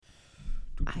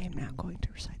I am now going to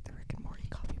recite the Rick and Morty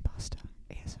copy pasta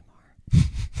ASMR.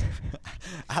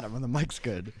 Adam, when the mic's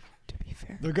good. To be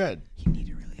fair, They're good. you need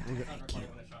a really high IQ.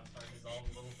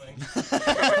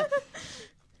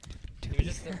 Maybe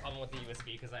just the problem with the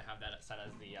USB because I have that set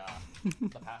as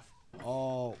the path.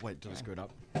 Oh, wait, did I screw it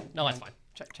up? No, that's fine.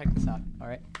 Check this out. All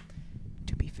right.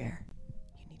 To be fair,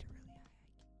 you need a really high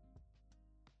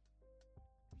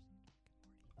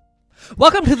IQ.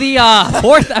 Welcome to the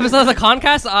fourth episode of the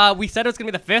Concast. We said it was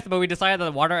gonna be the fifth, but we decided that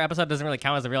the water episode doesn't really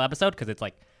count as a real episode because it's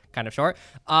like kind of short.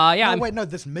 No,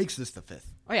 this makes this the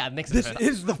fifth. Oh yeah, it makes This it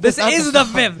is the fifth. This is the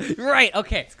episode. fifth. Right.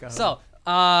 Okay. go. So,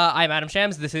 I'm Adam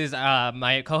Shams. This is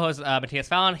my co-host Matthias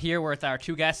Fallon. Here with our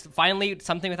two guests. Finally,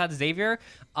 something without Xavier.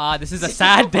 This is a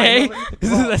sad day.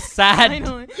 This is a sad.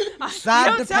 Finally.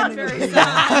 Sad You don't sound depending very on-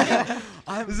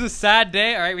 sad. This is a sad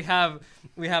day. All right, we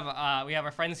have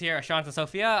our friends here, Ashant and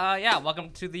Sophia.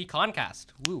 Welcome to the Concast.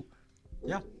 Woo.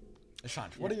 Yeah.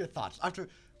 Ashant, what are your thoughts? After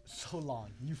so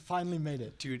long, you finally made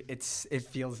it. Dude,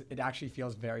 it actually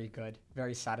feels very good,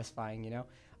 very satisfying, you know?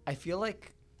 I feel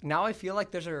like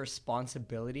there's a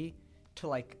responsibility to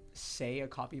like say a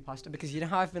copy pasta because you know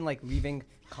how I've been like leaving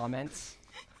comments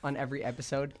on every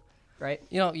episode, right?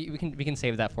 You know, we can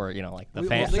save that for like the We'll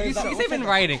fans. save that- Save we'll it in save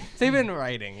writing. Save it in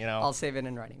writing. You know. I'll save it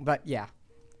in writing. But yeah,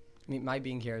 I mean, my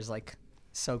being here is like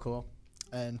so cool.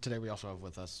 And today we also have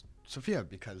with us Sophia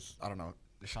because, I don't know,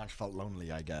 Ashant felt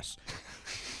lonely, I guess.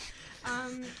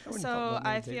 wouldn't So fuck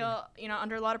I with me, feel,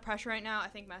 under a lot of pressure right now. I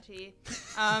think Matty,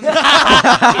 he's a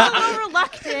little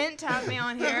reluctant to have me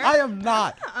on here. I am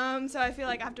not. So I feel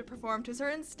like I have to perform to a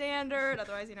certain standard,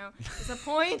 otherwise,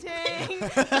 disappointing.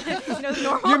 The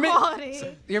normal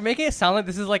quality. You're making it sound like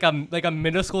this is like a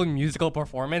middle school musical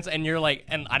performance, and you're like,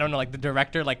 and I don't know, like the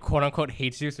director like quote unquote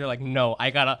hates you, so you're like, no,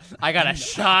 I gotta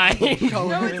shine.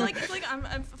 No, it's like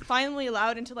I'm finally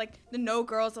allowed into like the no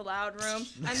girls allowed room,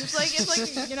 and it's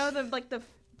like the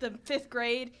fifth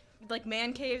grade like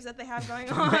man caves that they have going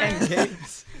on.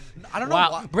 I don't know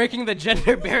Wow, why. breaking the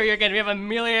gender barrier again. We have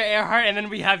Amelia Earhart, and then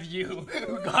we have you,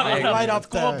 who got on Right a up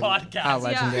cool there. podcast.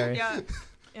 Legendary. Yeah.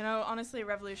 Honestly,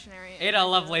 revolutionary. Ada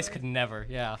Lovelace could never.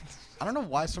 Yeah. I don't know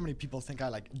why so many people think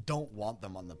I don't want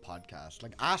them on the podcast.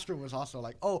 Like Astra was also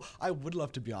like, "Oh, I would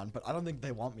love to be on, but I don't think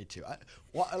they want me to."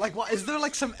 What is there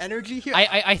like some energy here?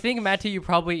 I think Matty, you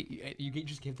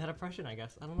just give that impression. I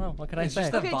guess I don't know. What could I It's say?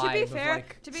 just the Okay, to vibe be of, fair,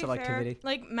 like, to be selectivity. fair,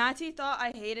 like Matty thought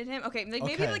I hated him. Okay, like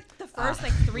maybe Okay. like the first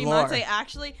 3 lore. months I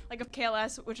actually of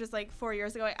KLS, which is like 4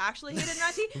 years ago, I actually hated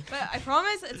Matty. But I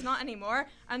promise it's not anymore.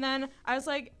 And then I was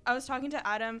talking to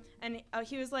Adam, and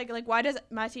he was like why does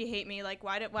Matty hate me? Like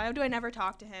why do I never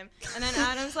talk to him? And then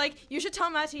Adam's like, you should tell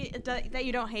Matty that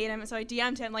you don't hate him. And so I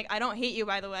DM'd him like, I don't hate you,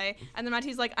 by the way. And then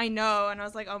Matty's like, I know. And I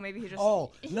was like, oh, maybe he just.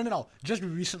 Oh, no. Just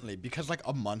recently, because like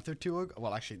a month or two ago,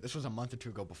 well, actually, this was a month or two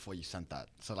ago before you sent that.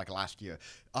 So like last year,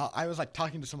 I was like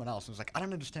talking to someone else and was like, I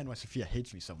don't understand why Sophia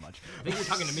hates me so much. I think you're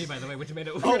talking to me, by the way, which made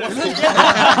it Oh, weird.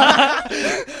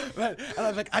 Right. And I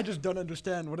was like, I just don't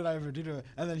understand. What did I ever do to her?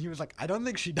 And then he was like, I don't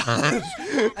think she does.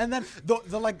 And then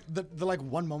the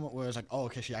one moment where it was like, oh,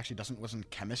 okay, she actually wasn't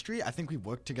chemistry. I think we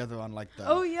worked together on like the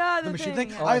the machine thing.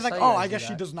 thing. Yeah. I was I like, saw you oh, guys I do guess she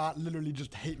that. does not literally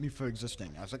just hate me for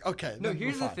existing. I was like, okay. No, then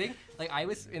here's we're the fine. thing. Like, I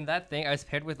was in that thing. I was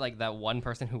paired with like that one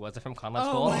person who wasn't from Conlad Oh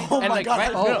School. my God. And like, Oh my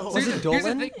right, God. no, Oh, was seriously, it here's the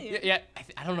Dolan? thing. Yeah,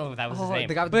 I don't know if that was his Oh, name.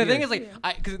 the guy with But the the thing is, beard.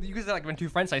 like, because you guys are like been two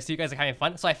friends, so I see you guys are having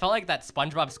fun. So I felt like that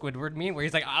SpongeBob Squidward meme where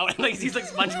he's like out, like he's like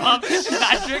SpongeBob and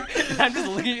Patrick, and I'm just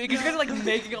looking because you guys are like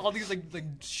making all these like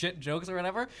shit jokes or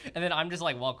whatever, and then I'm just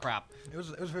like, well, crap. It was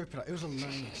very it was a learning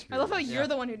experience. I love how you're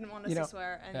the one who didn't want us You know- to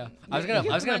swear. And Yeah, you- I was gonna you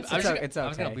went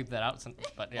bleep okay. that out,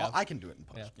 but yeah. Well, I can do it in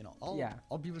post. Yeah. You know, Yeah.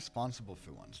 I'll be responsible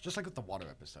for once. Just like with the water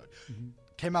episode.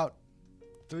 Came out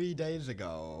 3 days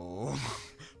ago.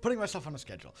 Putting myself on a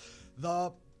schedule.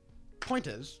 The point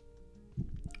is,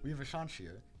 we have Ashant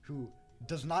here who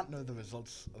does not know the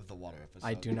results of the water episode.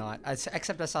 I do not.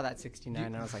 Except I saw that 69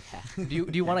 and I was like, heh. do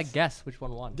you want to guess which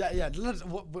one won? Yeah.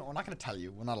 We're not going to tell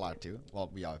you. We're not allowed to. Well,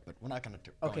 we are, but we're not going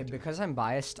to. Okay, because I'm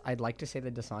biased, I'd like to say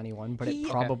the Dasani won, but it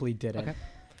Okay. probably didn't. Okay.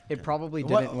 It probably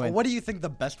didn't win. What do you think the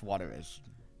best water is?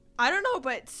 I don't know,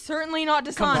 but certainly not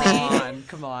Come Dasani. on,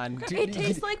 come on. It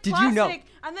tastes like Did plastic. you know?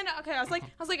 And then I was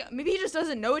like, maybe he just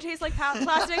doesn't know it tastes like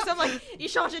plastic. So I'm like,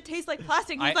 Ishan, it tastes like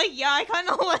plastic. And he's like, yeah, I kind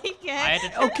of like it. I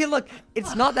had to Okay, look,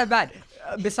 it's not that bad.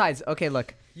 Besides, okay,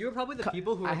 look. You were probably the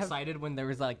people who were I have- excited when there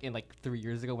was like in like 3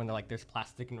 years ago when they're like there's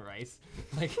plastic in rice,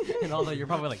 like and all that. You're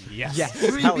probably like yes. Yes,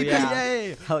 Three hell people, yeah.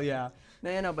 yay. Hell yeah.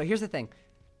 No, but here's the thing.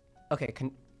 Okay,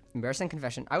 embarrassing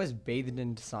confession. I was bathed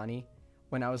in Dasani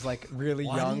when I was like really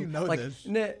Why do young. you know like, this?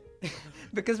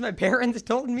 because my parents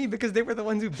told me because they were the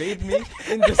ones who bathed me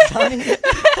in Dasani.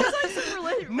 It's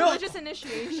like some religious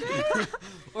initiation.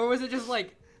 Or was it just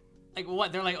like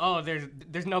what? They're like, oh,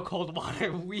 there's no cold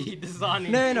water. Weed, Dasani.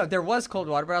 No. There was cold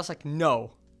water, but I was like,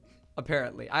 no.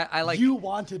 Apparently, I like. You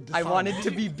wanted Dasani. I wanted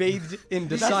to be bathed in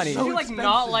That's Dasani. so Do you like expensive.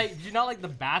 not like? Do you not like the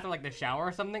bath or like the shower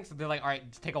or something? So they're like, all right,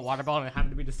 just take a water bottle and it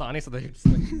happened to be Dasani. So they just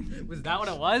like, was that what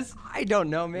it was? I don't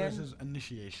know, This man. is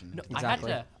initiation. No,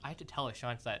 Exactly. I had to tell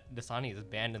Ashant that Dasani is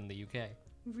banned in the UK.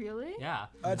 Really? Yeah,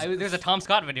 It's- there's a Tom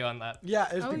Scott video on that. Yeah,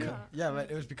 it was Oh, because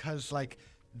but it was because like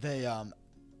they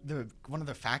one of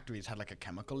their factories had like a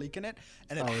chemical leak in it,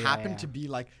 and it Oh, yeah, happened yeah. to be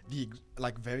like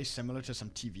like very similar to some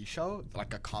TV show,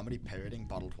 like a comedy parodying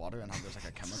bottled water, and how there's like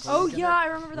a chemical. Oh leak in yeah, it. I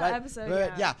remember that Right, episode.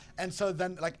 right, yeah. and so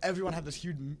then like everyone had this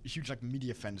huge like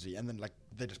media frenzy, and then like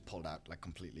they just pulled out like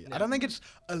completely. Yeah. I don't think it's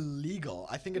illegal.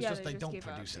 I think it's Yeah, just they they just don't gave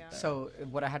up, produce yeah. it there. So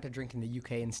what I had to drink in the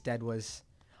UK instead was,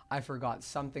 I forgot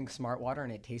something smart water,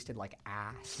 and it tasted like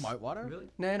ass. Smart water. Really?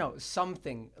 No,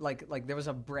 something like there was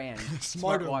a brand.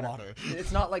 Smarter Smart water.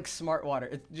 It's not like Smart Water.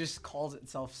 It just calls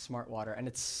itself Smart Water, and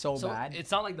it's so So bad.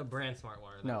 it's not like the brand Smart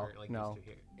Water. That No, we're, like, no. used to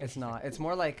here. It's not. It's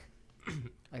more like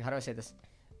how do I say this?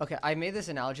 Okay, I made this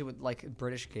analogy with like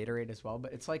British Gatorade as well,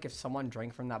 but it's like if someone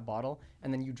drank from that bottle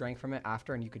and then you drank from it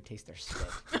after and you could taste their spit.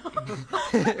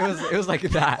 it was like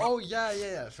that. Oh yeah.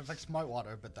 So it's like smart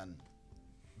water, but then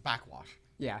backwash.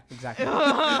 Yeah, exactly.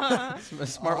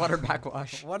 Smart Water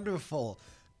backwash. Wonderful.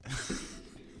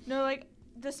 No, like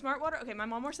the smart water. Okay, my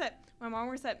mom works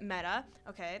at Meta.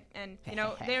 Okay, and you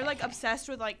know they're like obsessed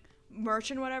with like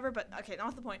merch and whatever. But okay,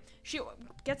 not the point. She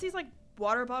gets these like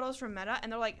water bottles from Meta,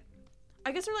 and they're like,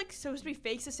 I guess they're like supposed to be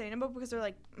fake sustainable because they're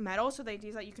like metal, so they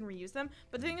do that you can reuse them.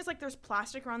 But the thing is like there's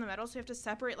plastic around the metal, so you have to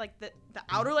separate like the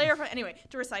outer layer from anyway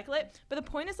to recycle it. But the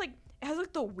point is like it has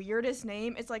like the weirdest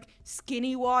name. It's like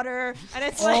skinny water, and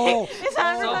it's Oh, like it's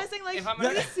advertising like if I'm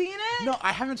have you gonna- seen it? No,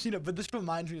 I haven't seen it, but this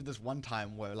reminds me of this one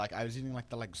time where like I was eating like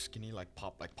the like skinny like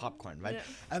popcorn, right? Yeah.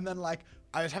 And then like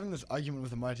I was having this argument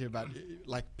with Amarty about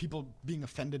like people being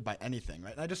offended by anything,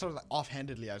 right? And I just sort of like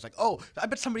offhandedly I was like, oh, I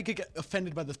bet somebody could get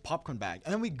offended by this popcorn bag.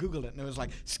 And then we Googled it and it was like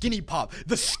skinny pop,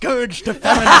 the scourge to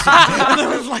feminism. And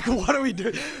I was like, what are we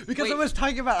doing? Because Wait. it was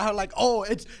talking about how like, oh,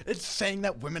 it's saying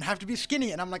that women have to be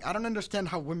skinny, and I'm like, I don't understand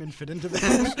how women fit into this.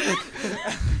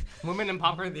 Women and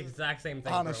popcorn are the exact same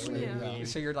thing. bro. Honestly, What do you yeah. mean?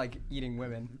 So you're like eating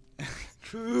women.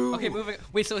 True. Okay, moving.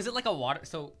 Wait, so is it like a water?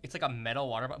 So it's like a metal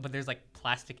water, but there's like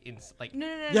plastic in like. No.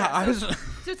 Yeah, I was.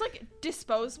 So it's like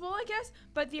disposable, I guess.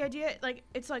 But the idea, like,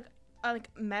 it's like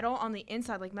metal on the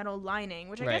inside, like metal lining,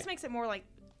 which I Right. guess makes it more like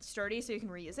sturdy, so you can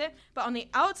reuse it. But on the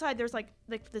outside, there's like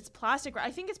this plastic.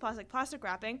 I think it's plastic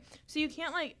wrapping. So you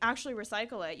can't like actually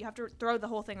recycle it. You have to throw the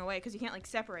whole thing away because you can't like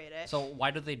separate it. So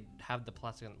why do they have the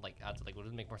plastic like outside? Like, would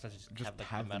it make more sense to just have like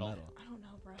have the the metal? metal. I don't know,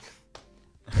 bro.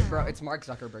 Bro, it's Mark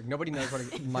Zuckerberg. Nobody knows what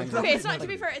it mind. Okay, it's not. To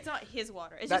be fair, it's not his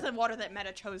water. It's just That- the water that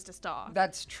Meta chose to stock.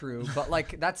 That's true, but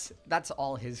like that's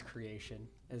all his creation,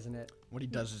 isn't it? What he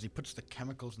does is he puts the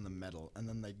chemicals in the metal, and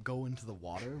then they go into the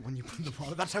water when you put the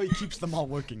water. That's how he keeps them all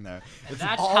working there. And It's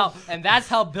that's all- that's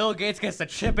how Bill Gates gets the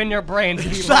chip in your brain. to be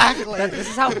exactly. This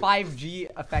is how 5G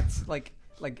affects like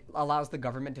allows the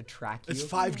government to track you. It's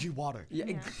 5G water. Yeah,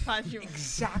 Yeah, 5G.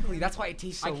 exactly. That's why it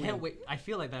tastes so I can't weird. wait. I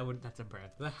feel like that's a brand.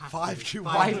 That has to 5G be.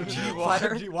 water. 5G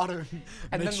water. 5G water.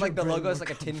 And makes then like your the brain logo is more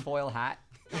like a tinfoil hat.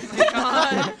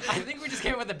 I think we just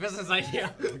came up with a business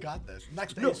idea. We got this.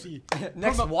 Next AC.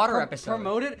 Next water episode.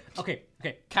 Promote it. Okay.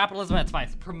 Capitalism at its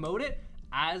finest. Promote it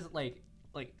as like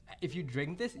if you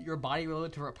drink this, your body will be able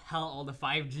to repel all the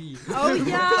 5G. Oh yeah.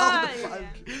 yeah.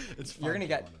 5G. It's You're gonna 5G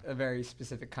get water. a very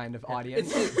specific kind of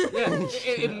audience.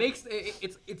 It makes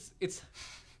it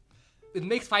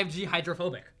makes 5G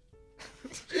hydrophobic.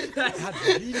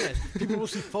 That's genius. People will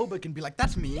see phobic and be like,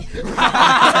 "That's me."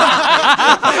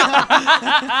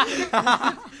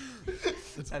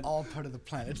 It's all part of the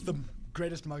plan. It's the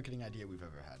greatest marketing idea we've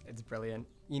ever had. It's brilliant.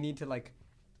 You need to like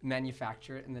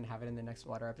manufacture it and then have it in the next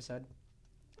water episode.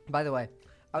 By the way,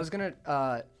 I was gonna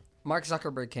Mark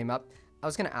Zuckerberg came up. I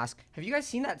was gonna ask, have you guys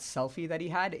seen that selfie that he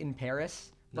had in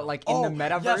Paris? But like in the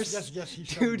metaverse? Yes. He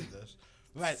showed Dude, me this.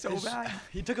 Right. so it's- bad.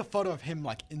 He took a photo of him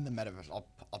like in the metaverse.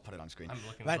 I'll put it on screen. I'm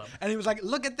looking right. this up. And he was like,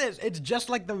 "Look at this. It's just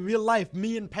like the real life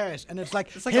me in Paris." And it's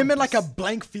like like him a- in like a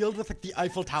blank field with like the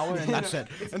Eiffel Tower, and that's it.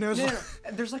 And it was No,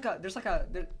 like, no,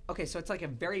 no. Okay, so it's like a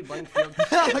very blank field.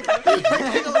 like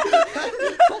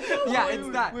Yeah, it's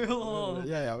that.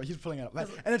 yeah, he's pulling it up. Right.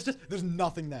 And it's just there's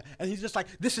nothing there. And he's just like,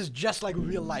 this is just like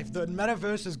real life. The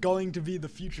metaverse is going to be the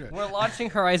future. We're launching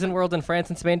Horizon World in France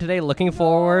and Spain today. Looking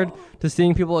forward to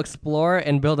seeing people explore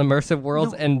and build immersive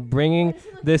worlds and bringing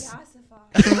this.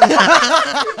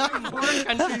 More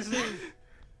countries.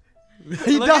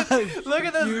 He Look does. Look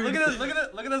at this.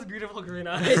 Look at this beautiful green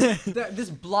eyes. This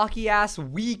blocky ass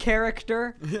wee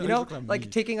character, Yeah, you know, look like like me.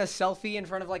 taking a selfie in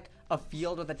front of like a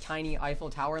field with a tiny Eiffel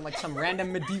Tower and like some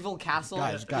random medieval castle.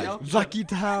 Guys, you know? Zucky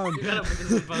Town. You gotta put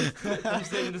this in both. I'm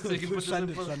saying this so you can put this Send in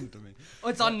it, both. send it to me. Oh,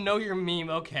 it's on Know Your Meme.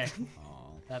 Okay. Oh.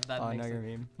 That Oh, makes no, it. your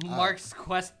meme. Mark's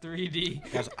Quest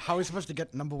 3D. Guys, how are we supposed to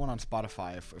get #1 on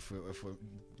Spotify if we're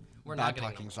We're bad not getting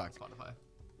talking number suck? one on Spotify.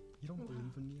 You don't believe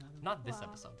in me, Adam? Not this Wow.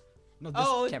 episode. No, this.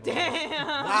 Oh Can't believe it. damn!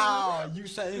 Wow, you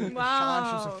saying Shansh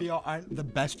Wow. and Sophia aren't the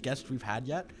best guests we've had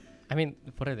yet? I mean,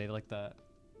 what are they like the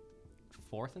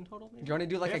fourth in total? Do Maybe? you want to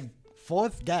do like Fifth?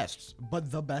 Fourth guests,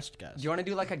 but the best guest. do you want to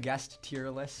do like a guest tier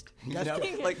list? You Guest know?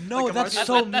 tier- Like No, like a that's Marcus-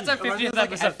 so That's our mean. 50th like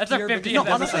episode. That's our F tier, because 50th No,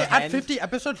 that's honestly, the episode. at end. 50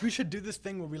 episodes, we should do this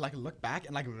thing where we like look back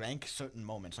and like rank certain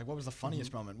moments. Like, what was the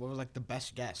funniest moment? What was like the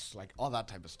best guess? Like all that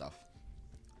type of stuff.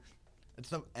 It's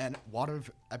the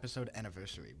episode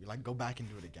anniversary. We like go back and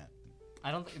do it again. I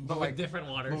don't. But But with like- different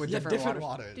waters. but with Yeah, different waters.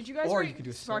 waters. Did you guys Or drink you could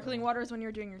do sparkling soda. waters when you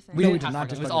were doing your thing? We No, didn't we did have not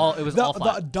to. do It was sparkling. all. It was the, all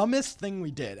flat. the dumbest thing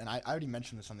we did, and I already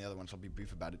mentioned this on the other one, so I'll be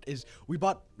brief about it, is we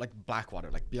bought like black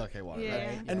water, like BLK water, Yeah. right?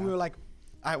 Right, And we yeah. were like,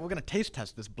 all right, we're gonna taste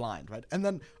test this blind, right? And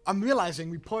then I'm realizing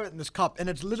we pour it in this cup, and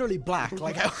it's literally black.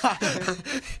 Like,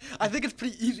 I think it's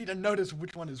pretty easy to notice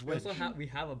which one is which. we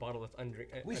have a bottle that's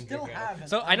undrinkable. We still have an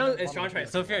So I know undrinkable it's Sean bottle trying.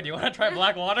 of Sophia, water. do you want to try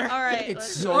black water? All right. It's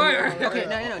let's- so Alright, okay. okay,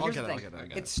 No, I'll here's get the it, thing. I'll get it, I'll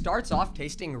get It starts off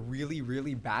tasting really,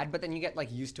 really bad, but then you get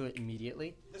like used to it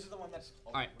immediately. This is the one that's.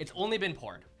 All right, it's only been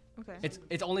poured. Okay.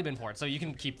 It's only been poured, so you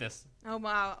can keep this. Oh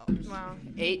wow! Wow.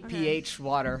 8 Okay. pH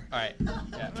water. All right. Yeah.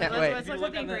 Can't Let's- wait. let's If you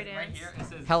look at the on right ingredients. here, it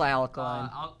says Hella alkaline.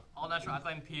 all natural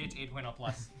alkaline pH 8.0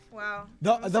 plus. Wow.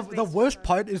 The This the, is the based worst on-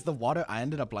 part is the water I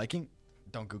ended up liking.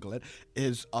 Don't Google it.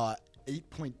 Is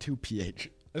 8.2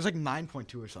 pH. It's like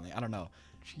 9.2 or something. I don't know.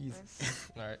 Jesus.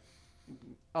 All right.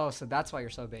 Oh, so that's why you're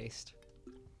so based.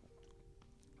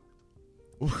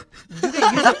 Ooh.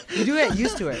 You do get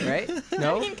used to it, right? I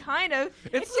No. mean, kind of.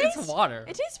 It's it tastes, it's water.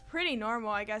 It tastes pretty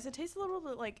normal, I guess. It tastes a little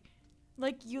bit like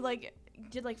you like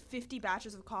did like 50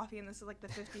 batches of coffee, and this is like the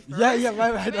 51st. Yeah,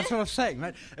 right. That's what I'm saying,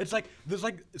 right? It's like there's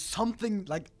like something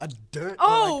like a dirt. or,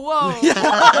 Oh, like, whoa.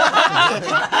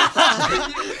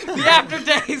 The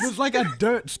aftertaste. There's like a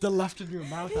dirt still left in your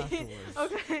mouth afterwards.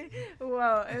 Okay.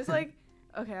 Whoa. It was like,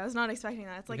 okay, I was not expecting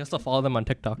that. It's You like can still follow them on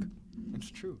TikTok. It's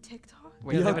true. TikTok.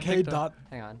 Wait, they have a BLK TikTok. dot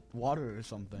Hang on. water or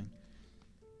something.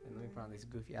 Let me put on these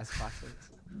goofy ass glasses.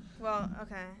 Well,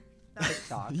 okay. That was-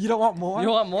 TikTok. You don't want more? You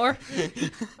want more?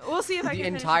 We'll see if I The can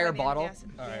finish it entire by the end. bottle? Yes,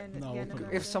 the Alright. end- No, the we'll end of put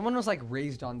the it- If someone was like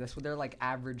raised on this, would their like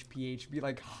average pH be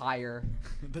like higher?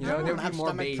 The You know, people there would have be more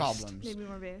stomach based. problems. Maybe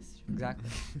more based. Exactly.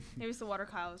 Maybe it's the water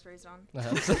Kyle was raised on.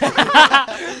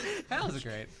 That was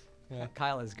great.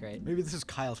 Kyle is great. Maybe this is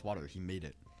Kyle's water. He made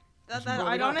it. That Bro, we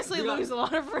I'd got- honestly we got- lose a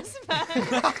lot of respect.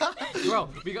 Bro,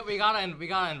 we gotta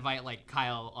invite like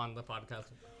Kyle on the podcast.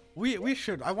 We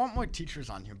should. I want more teachers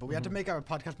on here, but we have to make our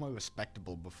podcast more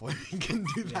respectable before we can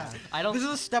do that. I don't. This is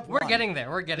a step We're one. getting there.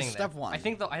 We're getting It's there. step one. I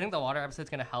think the water episode's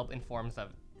gonna help inform some,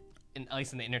 at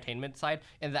least in the entertainment side,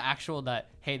 and the actual that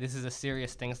hey, this is a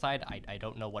serious thing side. I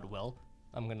don't know what will.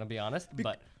 I'm gonna be honest,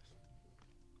 but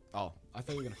Oh, I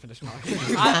thought you were gonna finish talking.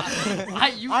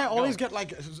 I I always go. get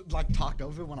like talked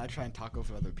over when I try and talk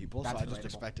over other people, That's so I just relatable.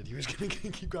 expected he was gonna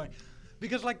keep going.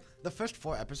 Because like the first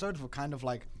 4 episodes were kind of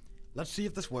like, let's see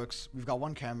if this works. We've got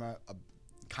one camera, a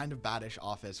kind of badish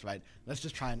office, right? Let's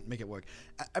just try and make it work.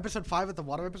 Episode 5 at the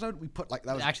water episode, we put like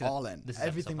that was Actually, all in. This is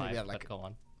Everything episode that we 5, had like but go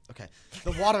on. okay.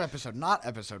 The water episode, not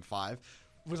episode 5,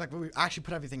 was like where we actually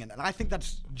put everything in. And I think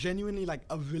that's genuinely like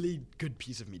a really good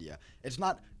piece of media. It's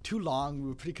not too long. We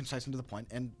were pretty concise and to the point,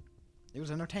 and it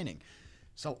was entertaining.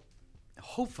 So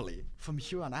hopefully from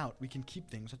here on out, we can keep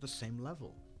things at the same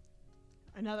level.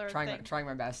 Another Trying thing. trying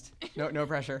my best. No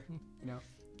pressure. You know.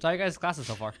 So how you guys' classes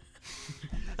so far?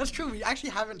 That's true. We actually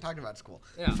haven't talked about school.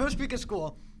 Yeah. First week of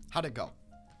school, how'd it go?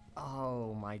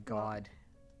 Oh my god.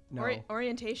 No.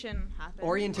 Orientation happened.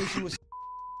 Orientation was.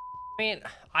 I mean,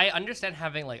 I understand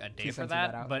having like a day Please for censor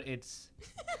that that, out. but it's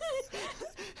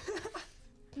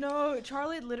No,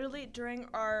 Charlie literally during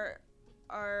our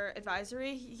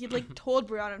advisory, he like told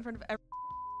Brianna in front of every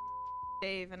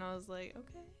Dave, and I was like,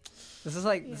 okay. This is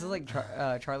like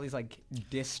Yeah. Charlie's like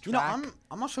diss track. You know,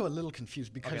 I'm also a little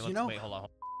confused because okay. you Let's know. wait. Hold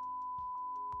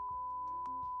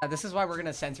on. This is why we're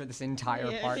gonna censor this entire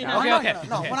Yeah, part yeah. now. I'm Okay, not okay, gonna-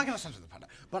 no, okay. we're not gonna censor the part.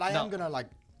 But I am No. gonna like.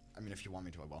 I mean, if you want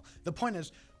me to, I will. The point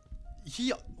is,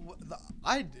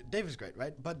 Dave is great,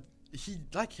 right? But he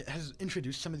like has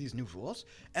introduced some of these new rules,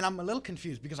 and I'm a little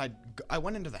confused because I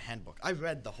went into the handbook. I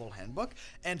read the whole handbook,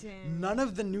 and none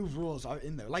of the new rules are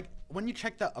in there. Like when you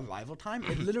check the arrival time,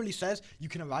 it literally says you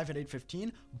can arrive at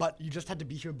 8:15, but you just had to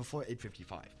be here before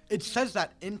 8:55. It says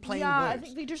that in plain Yeah, words. I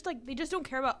think they just don't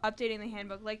care about updating the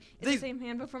handbook. Like it's They- the same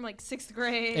handbook from like 6th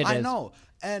grade. It I is. know,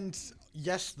 and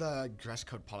yes, the dress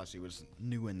code policy was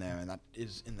new in there, and that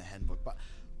is in the handbook, but.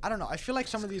 I don't know. I feel like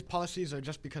some of these policies are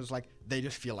just because like they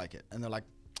just feel like it, and they're like,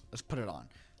 let's put it on.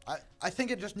 I think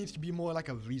it just needs to be more like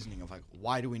a reasoning of like,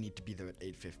 why do we need to be there at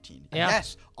 8:15? Yeah.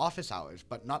 Yes, office hours,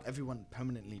 but not everyone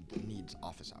permanently needs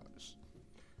office hours.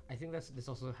 I think this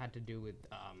also had to do with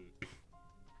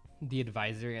the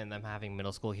advisory and them having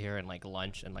middle school here and like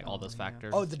lunch and like all those yeah.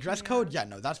 factors. Oh, the dress code? Yeah,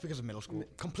 no, that's because of middle school.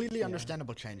 Completely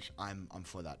understandable change. I'm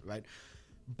for that, right?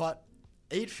 But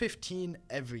 8:15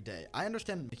 every day. I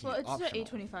understand making Well, it it's at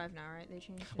optional 8:25 now, right? They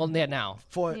changed. well, yeah, now.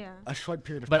 for Yeah. a short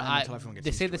period of But time until everyone gets they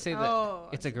used say to it. that Oh,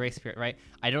 it's a grace period, right?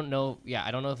 I don't know. Yeah,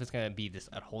 I don't know if it's gonna be this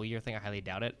a whole year thing. I highly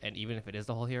doubt it. And even if it is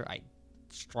the whole year, I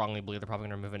strongly believe they're probably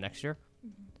gonna remove it next year.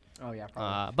 Oh yeah,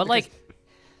 probably. But like,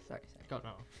 Sorry. go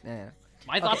no. Yeah.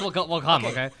 My thoughts will come.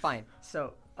 Okay. Fine.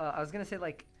 So I was gonna say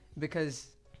like because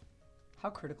how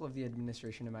critical of the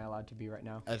administration am I allowed to be right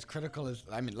now? As critical as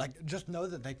like, just know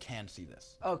that they can see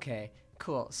this. Okay,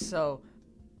 cool. So,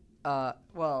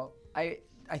 well, I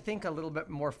think a little bit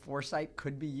more foresight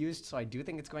could be used. So I do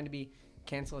think it's going to be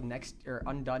canceled next or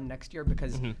undone next year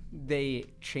because they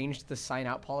changed the sign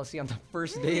out policy on the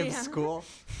first day of Yeah. school.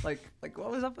 Like what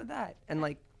was up with that? And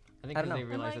like, I think I don't 'cause they know.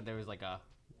 realized like- that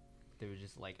there was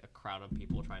just like a crowd of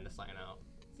people trying to sign out.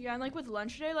 Yeah, and like with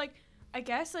lunch day, like I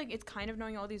guess like it's kind of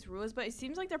knowing all these rules, but it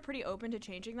seems like they're pretty open to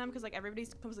changing them because like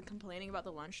everybody's was complaining about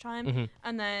the lunchtime,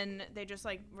 and then they just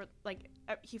like were like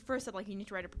he first said like you need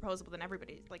to write a proposal, but then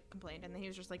everybody like complained, and then he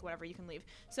was just like whatever, you can leave.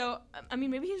 So I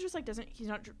mean maybe he's just like he's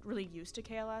not really used to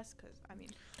KLS because I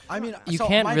mean You so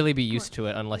can't my- really be used to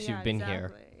it unless yeah, you've been here.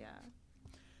 exactly, Yeah.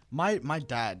 My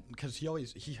dad, because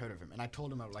he heard of him, and I told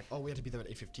him I was like, oh, we have to be there at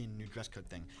 8:15, new dress code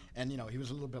thing, and he was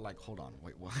a little bit like, hold on,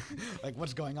 wait, what, like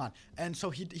what's going on? And so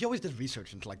he always did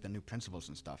research into like the new principles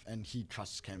and stuff, and he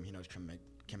trusts Kim. He knows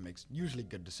Kim makes usually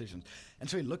good decisions, and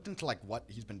so he looked into like what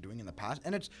he's been doing in the past,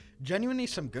 and it's genuinely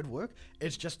some good work.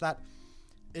 It's just that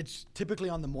it's typically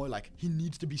on the more like he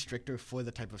needs to be stricter for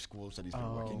the type of schools that he's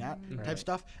been working at right. type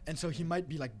stuff, and so he might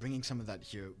be like bringing some of that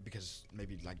here because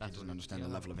maybe like That's he doesn't what- understand yeah.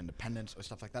 the level of independence or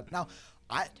stuff like that. Now,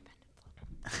 I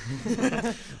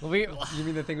Well, we you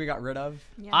mean the thing we got rid of?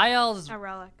 Yeah. IELTS. A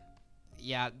relic.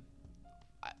 Yeah.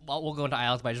 Well, we'll go into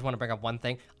IELTS, but I just want to bring up one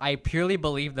thing. I purely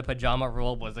believe the pajama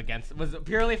rule was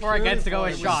purely for against to go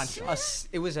with Sean.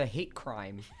 It was a hate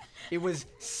crime. It was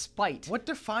spite. What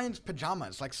defines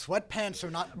pajamas? Like sweatpants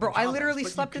are not. Bro, I pajamas, literally but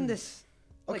you slept in can- this.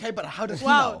 like- Okay, but how does he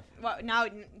Wow. know? Wow. Now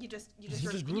you just He just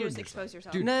ruined yourself. expose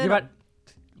yourself. Dude, No, you're no, about.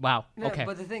 Wow. No, okay.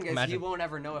 But the thing is, Imagine. he won't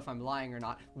ever know if I'm lying or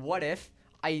not. What if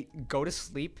I go to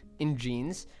sleep in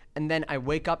jeans and then I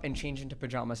wake up and change into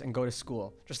pajamas and go to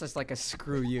school, just as like a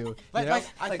screw you? But you know? like,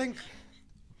 I think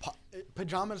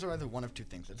pajamas are either one of two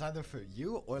things. It's either for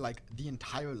you or like the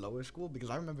entire lower school. Because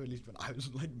I remember at least when I was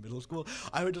in, like middle school,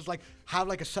 I would just like have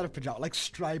like a set of pajamas, like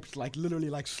striped, like literally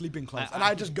like sleeping clothes, and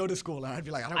I'd just go to school and I'd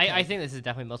be like, I don't care. I think this is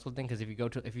definitely a middle school thing because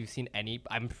if you've seen any,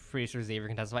 I'm pretty sure Xavier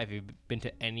can testify. If you've been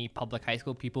to any public high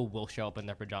school, people will show up in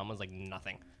their pajamas like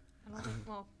nothing.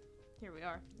 Well, here we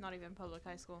are. Not even public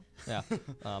high school. Yeah.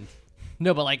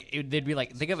 No, but like they'd be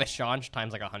like, think of a Sean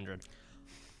times like 100.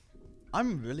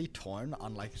 I'm really torn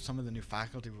on like some of the new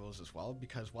faculty rules as well,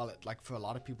 because while it like for a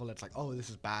lot of people it's like, oh, this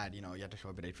is bad, you have to show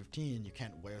up at 8:15, you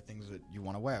can't wear things that you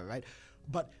want to wear, right?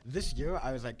 But this year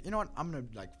I was like, you know what, I'm gonna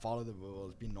like follow the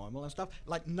rules, be normal and stuff.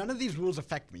 Like none of these rules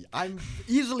affect me. I'm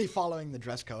easily following the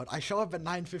dress code. I show up at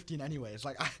 9:15 anyways.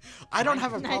 Like I don't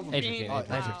have a problem. 8:15, Oh, 9:15.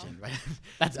 9:15, right?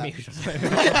 That's Yeah. me.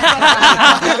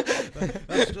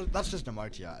 that's just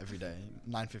Amartya every day.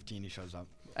 9:15 he shows up.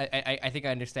 I think I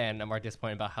understand Amartya's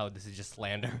point about how this is just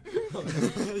slander.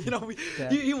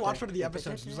 You watch one of the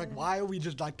episodes. It's like, why are we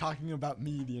just like talking about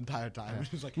me the entire time?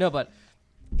 It's like, No, but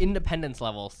independence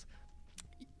levels,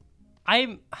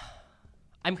 I'm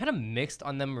kind of mixed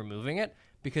on them removing it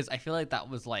because I feel like that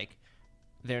was like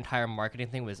their entire marketing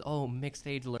thing was mixed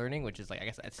age learning, which is like I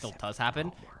guess it still does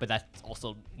happen, but that's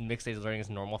also mixed age learning is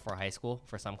normal for high school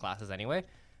for some classes anyway.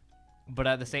 But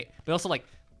at the same, but also like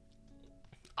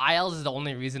IELTS is the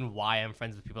only reason why I'm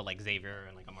friends with people like Xavier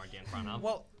and like Amartya and Pranav.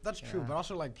 well, that's true, Yeah. but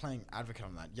also like playing advocate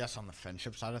on that. Yes, on the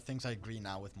friendship side of things, I agree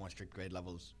now with more strict grade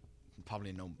levels.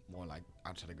 probably no more like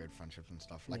outside of grade friendships and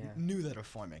stuff, like Yeah. new that are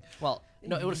forming. Well,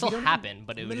 no, it We would still don't- happen,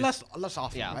 but it I would mean, just, less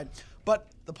often, yeah. right?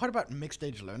 But the part about mixed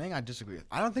age learning, I disagree with.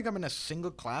 I don't think I'm in a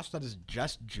single class that is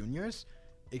just juniors,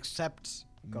 except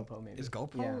GoPo maybe. Is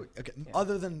GoPo? Yeah. Okay. Yeah.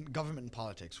 Other than government and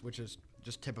politics, which is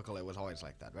just typical, it was always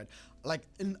like that, right? Like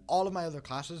in all of my other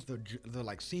classes, they're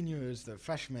like seniors, they're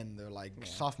freshmen, they're like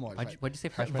sophomores. why'd, Right? why'd you say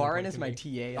freshman? Varan is my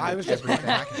TA. I and was just going everything.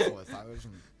 back and forth. I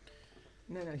wasn't.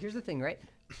 No, here's the thing, right?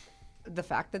 The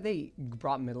fact that they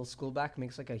brought middle school back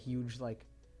makes like a huge like.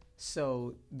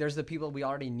 So there's the people we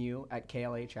already knew at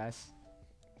KLHS.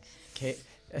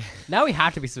 Now we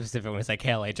have to be specific when we say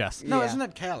KLHS. No, Yeah. isn't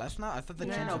it KLS now? I thought they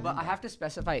No, changed no, the but name I have to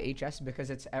specify HS because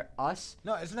it's us.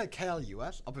 No, isn't it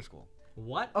KLUS? Upper school.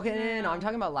 What? Okay, no, I'm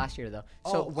talking about last year though.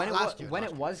 So Oh, when it last year, when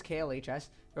last it year. was KLHS,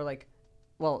 they're like,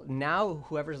 well, now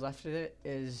whoever's left of it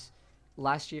is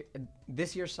last year,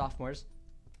 this year's sophomores,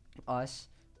 us,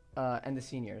 and the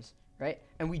seniors, right?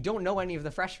 And we don't know any of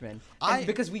the freshmen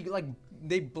because we like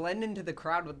they blend into the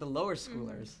crowd with the lower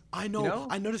schoolers. I know. know?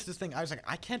 I noticed this thing. I was like,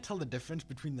 I can't tell the difference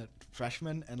between the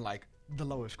freshmen and like the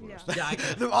lower schoolers. Yeah. Yeah, I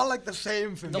can. They're all like the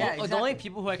same for The, me. Yeah, the only exactly.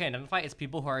 people who I can identify is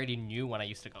people who already knew when I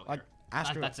used to go Like here.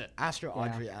 Astro, that's it. Astro, Yeah.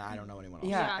 Audrey, and I don't know anyone else.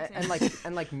 Yeah, Yeah, and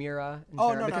same. like Mira and Oh,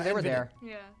 Sarah, no, because no, they were and there.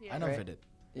 Yeah, yeah. I know Right. Vidit.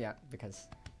 Yeah, because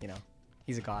you know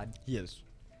he's a god. He is.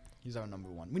 He's our number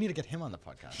one. We need to get him on the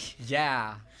podcast.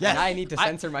 Yeah. Yes. And I need to I-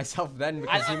 censor myself then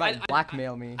because he might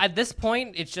blackmail me. At this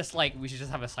point, it's just like we should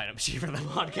just have a sign-up sheet for the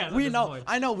podcast. at We this know. point.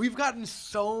 I know. We've gotten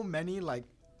so many like.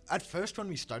 At first, when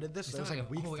we started this, it was Oh, like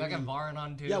week we 3. got Varan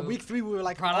on too. Yeah, week 3 we were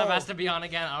like, Pranav oh, has to be on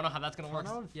again. I don't know how that's gonna work.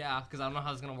 Pranav? Yeah, because I don't know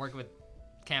how it's gonna work with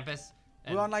campus.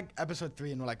 And we're on like episode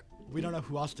 3, and we're like, we don't know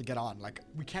who else to get on. Like,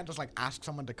 we can't just like ask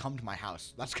someone to come to my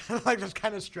house. That's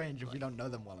kind of strange if we don't know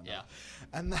them well enough.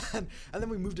 Yeah. And then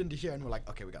we moved into here, and we're like,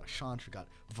 okay, we got Ashansh, we got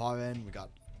Varan, we got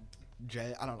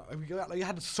Jay. I don't know. We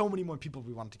had so many more people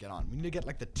we wanted to get on. We need to get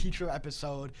like the teacher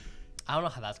episode. I don't know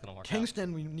how that's gonna work.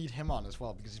 Kingston, we need him on as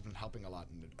well because he's been helping a lot,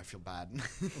 and I feel bad.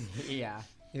 Yeah.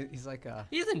 He's like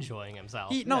He's enjoying himself.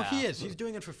 He Yeah. is. He's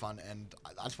doing it for fun, and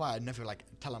that's why I never like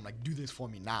tell him like do this for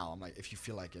me now. I'm like, if you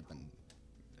feel like it, then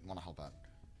want to help out.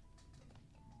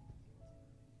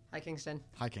 Hi Kingston.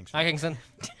 Hi, Kingston. Hi, Kingston.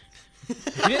 You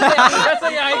didn't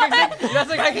say hi, Kingston. You didn't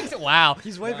say hi, Kingston. Wow.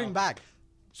 He's waving back.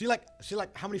 See like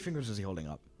how many fingers is he holding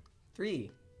up?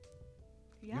 3.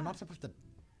 Yeah. You're not supposed to.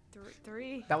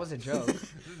 Three. That was a joke.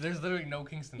 There's literally no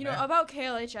Kingston You there. know about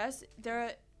KLHS,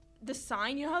 the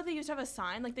sign. You know how they used to have a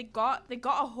sign? Like they got a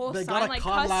whole They sign got a like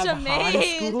Con Lab custom High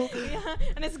made. School? Yeah,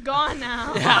 and it's gone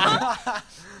now. Yeah.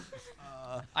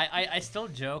 I still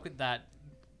joke that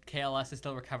KLS is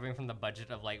still recovering from the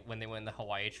budget of like when they went on the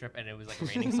Hawaii trip and it was like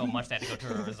raining so much they had to go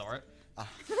to a resort.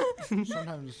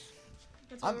 Sometimes.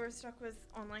 That's why I'm- we're stuck with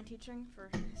online teaching for.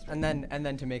 and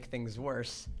then to make things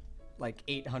worse, like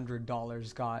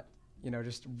 $800 got,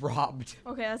 just robbed.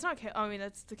 Okay, that's not. I mean,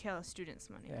 that's the KLS students'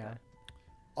 money. Yeah.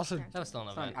 Also, Okay. That was still an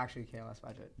It's not event. actually KLS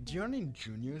budget. do you know any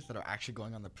juniors that are actually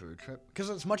going on the Peru trip? Because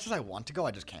as much as I want to go,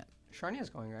 I just can't. Sharnia's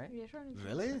going, right? Yeah, sure.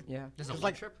 Really? Yeah. Just a It's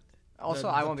like like- trip. Also, The-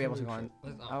 I the won't be able to Peru go on.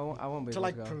 trip. I won't be To able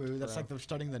like to go. Peru, that's for like real. they're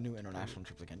starting the new international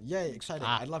trips again. Yay, exciting!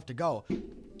 Ah. I'd love to go.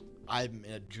 I'm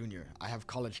a junior. I have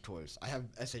college tours. I have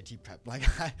SAT prep. Like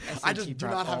I just SAT do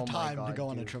prep, not have oh my time to God, go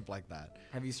on a dude. trip like that.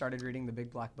 Have you started reading the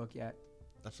Big Black Book yet?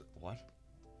 That's what?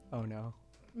 Oh no.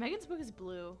 Megan's book is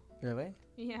blue. Really?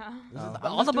 Yeah. This Oh. is- But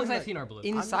I'm all just the books doing I've the- seen are blue.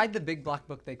 Inside the Big Black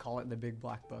Book, they call it the Big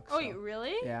Black Book. Oh, so- you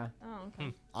really? Yeah. Oh,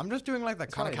 okay. I'm just doing like the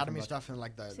It's Khan probably a Academy different stuff and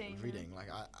like the Same, yeah. reading. Like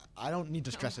I don't need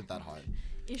to stress it that hard.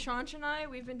 Ishanch and I,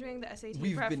 we've been doing the SAT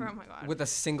We've prep been for. Oh my god. with a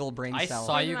single brain I cell.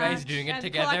 saw you guys Match, doing it and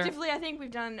together. Collectively, I think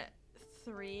we've done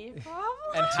 3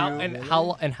 probably.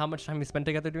 And how much time you spent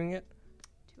together doing it?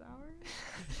 2 hours.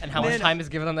 And how much Man. time is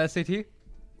given on the SAT?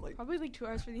 Probably like 2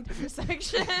 hours for the entire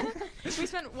section. We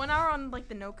spent 1 hour on like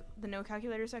the no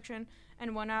calculator section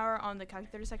and 1 hour on the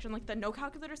calculator section. Like the no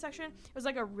calculator section, it was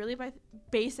like a really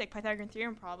basic Pythagorean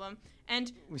theorem problem,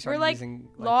 and We we're started like using,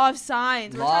 law of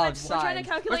sines. We're law trying of to sines.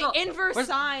 calculate inverse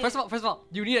sine. First of all,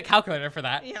 you need a calculator for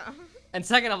that. Yeah. And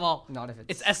second of all, Not if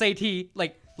it's SAT.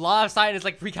 Like law of science is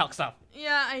like pre-calc stuff.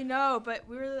 Yeah, I know, but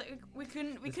we were like, we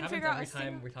couldn't figure out a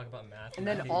single. we talk about math. And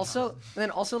then also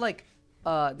like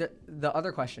the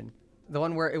other question, the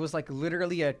one where it was like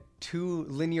literally a 2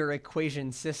 linear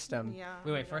equation system. Yeah.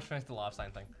 Wait, first finish the law of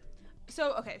science thing.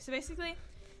 So basically,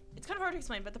 it's kind of hard to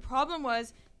explain, but the problem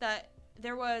was that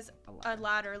there was a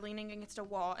ladder leaning against a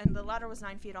wall, and the ladder was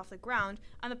 9 feet off the ground.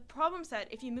 And the problem said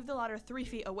if you move the ladder 3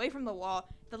 feet away from the wall,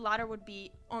 the ladder would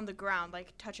be on the ground,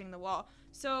 like touching the wall.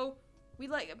 So we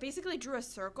like basically drew a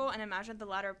circle and imagined the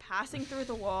ladder passing through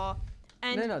the wall,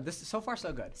 And No, this is so far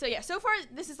so good. so yeah, so far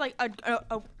this is like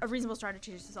a reasonable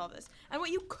strategy to solve this. And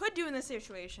what you could do in this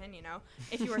situation, you know,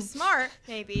 if you were smart,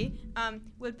 maybe,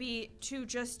 would be to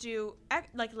just do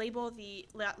like label the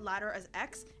ladder as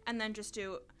x, and then just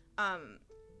do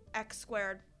x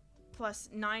squared plus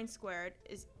 9 squared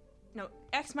is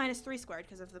x minus 3 squared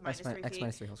because of the minus 3 X feet,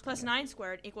 minus 3 whole squared, plus yeah. 9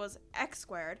 squared equals x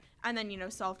squared, and then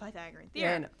solve Pythagorean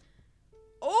theorem. Yeah,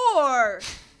 Or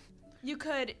you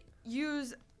could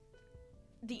use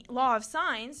the law of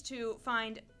sines to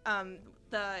find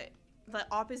the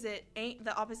opposite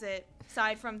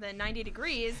side from the 90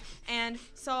 degrees and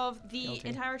solve the Guilty.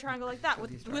 entire triangle like that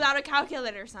Guilty as without a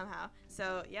calculator somehow.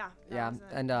 So yeah. that Yeah, was it.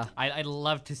 and I'd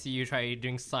love to see you try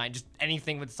doing sine, just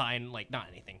anything with sine, like not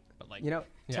anything, but like. you know,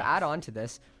 to Yeah. add on to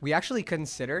this, we actually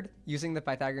considered using the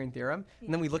Pythagorean theorem,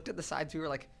 and then we looked at the sides. We were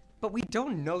like, but we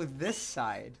don't know this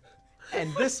side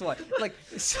and this one. Like,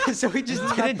 so we just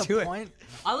Isn't didn't that do the it. point?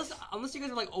 Unless you guys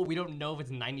are like, oh, we don't know if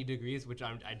it's 90 degrees, which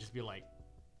I'd just be like,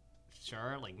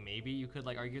 sure, like maybe you could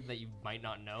like argue that you might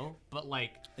not know, but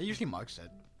like. It usually marks it.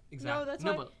 No, that's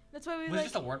why. That's why we Was like. it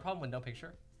just a word problem with no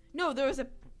picture? No, there wasn't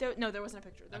a picture.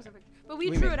 There wasn't a picture. But we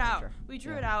We drew made it a out. picture. We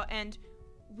drew Yeah. it out, and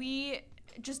we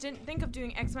just didn't think of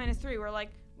doing x minus 3. We're like,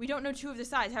 we don't know 2 of the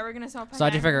sides. How are we gonna solve? So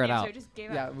how'd you figure it Pythagorean? out? So we just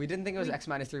gave Yeah, up. we didn't think it was We- x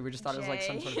minus 3. We just thought it was like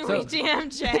some sort of. we So-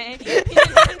 DM'd Jay. He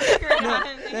didn't figure it out.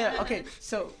 Yeah, okay,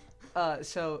 so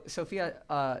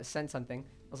Sophia sent something.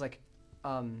 I was like,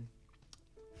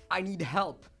 I need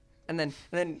help. And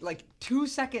then like 2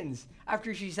 seconds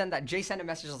after she sent that, Jay sent a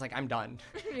message. I was like, I'm done.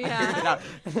 I figured it Yeah.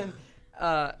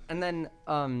 out. And then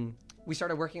we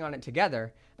started working on it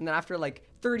together. And then after like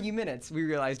 30 minutes, we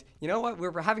realized, you know what?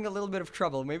 We're having a little bit of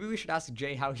trouble. Maybe we should ask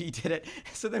Jay how he did it.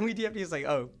 So then we DM'd. He was like,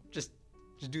 oh, just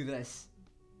do this.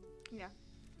 Yeah.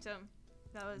 So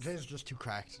that was. Jay's just too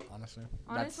cracked, honestly.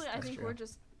 Honestly, I that's think true. we're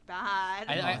just bad.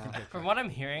 I think they're from what I'm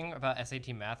hearing about SAT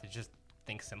math, it's just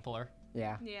think simpler.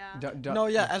 Yeah. Yeah. Don't, No,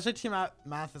 yeah, SAT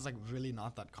math is like really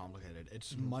not that complicated.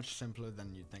 It's much simpler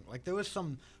than you think. Like there was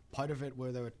some part of it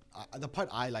where there were the part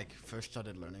I like first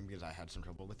started learning because I had some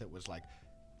trouble with it was like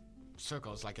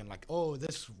circles, like in like, oh,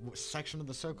 this section of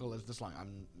the circle is this long.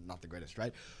 I'm not the greatest,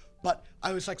 right? But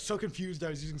I was like so confused. I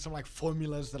was using some like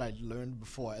formulas that I learned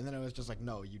before, and then I was just like,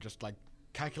 no, you just like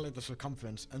calculate the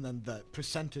circumference and then the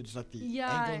percentage that the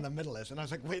Yeah. angle in the middle is. And I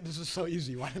was like, wait, this is so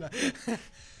easy. Why did I?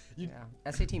 Yeah.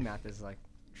 SAT math is like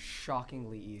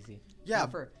shockingly easy. Yeah.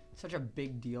 Not for such a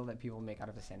big deal that people make out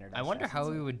of a standardized I wonder test. how It's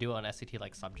we like- would do on SAT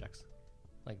like subjects,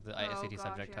 like the Oh, SAT gosh,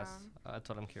 subject yeah. tests. That's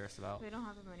what I'm curious about. They don't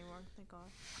have them anymore. Thank God.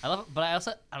 I love, but I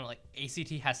don't know, like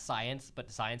ACT has science,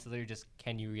 but science is literally just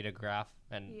can you read a graph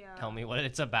and tell Yeah. me what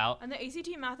it's about. And the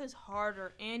ACT math is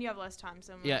harder, and you have less time.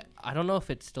 So I'm Yeah, like, I don't know if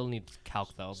it still needs calc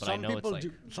though, but I know it's like.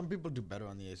 some people do better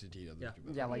on the ACT. Others Yeah. do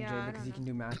better. Yeah, like Yeah, Jay, I because don't he know. can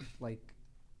do math like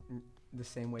the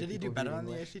same way. Did he do people better on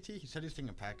the English. ACT? He said he's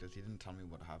taking practice. He didn't tell me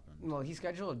what happened. Well, he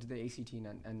scheduled the ACT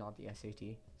and not the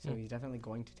SAT, so Hmm. he's definitely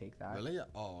going to take that. Really?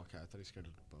 Oh, okay. I thought he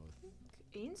scheduled both.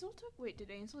 Ansel took. Wait, did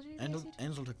Ansel do the Ansel, ACT?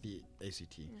 Ansel took the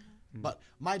ACT, Mm. but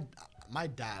my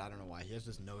dad, I don't know why, he has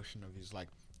this notion of he's like,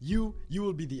 you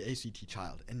will be the ACT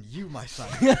child, and you, my son,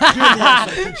 you're the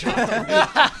SAT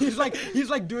child. he's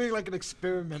like doing like an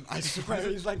experiment. I swear,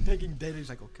 he's like taking data. He's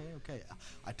like, okay.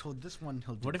 I told this one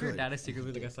he'll do What if your good." dad is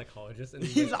secretly like a psychologist? And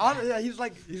He's on. Yeah, he's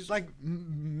like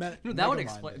No, that would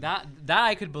explain that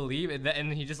I could believe,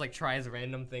 and he just like tries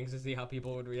random things to see how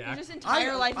people would Your react. just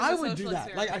entire life is I a would do social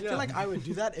that. Like, I experiment. feel like I would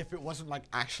do that if it wasn't like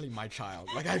actually my child.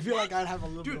 Like, I feel like I'd have a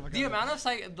little bit of Dude, a the amount of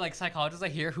psychologists I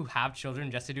hear who have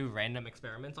children just to do random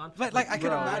experiments on. But like, I can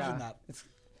Bro, imagine yeah. that.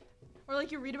 Or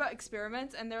like you read about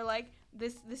experiments and they're like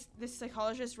this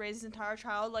psychologist raised his entire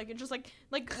child like it's just like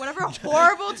whatever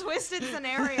horrible twisted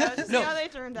scenario. Just see No, how they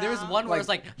turned out. There was one where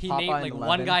Like it's like he Popeye named and like one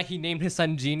Eleven. guy he named his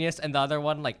son Genius and the other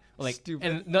one like Stupid.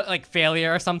 and no, like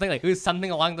Failure or something, like it was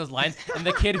something along those lines, and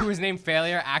the kid who was named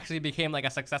Failure actually became like a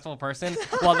successful person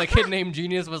while the kid named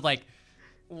Genius was like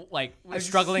I've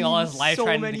struggling all his seen life so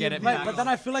trying to many get of it these. Right, but then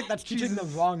I feel like that's teaching the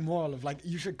wrong moral of like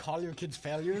you should call your kids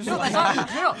failures. No, Like,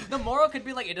 that's not, no, the moral could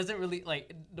be like it doesn't really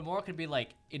like the moral could be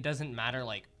like it doesn't matter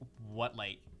like what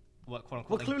quote unquote.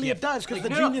 Well, like, clearly gift. it does, 'cause Like, the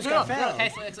no, genius no, got no, failed. Okay,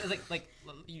 so it's like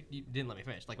you didn't let me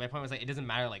finish. Like my point was like it doesn't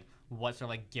matter like what sort of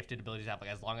like gifted abilities you have,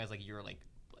 like as long as like you're like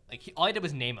all I did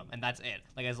was name him and that's it.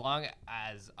 Like as long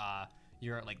as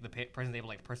you're like the person's able to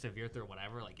like persevere through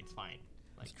whatever, like it's fine.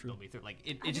 Like they'll be through. Like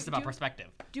it's just about perspective.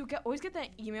 Do you always get that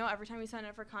email every time you sign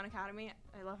up for Khan Academy?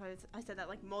 I love how I said that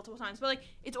like multiple times, but like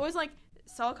it's always like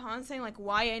Saul Khan saying like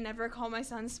why I never call my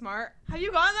son smart. Have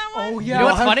you gotten that one? Oh You yeah. know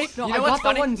what's I- funny? No, you I know got what's that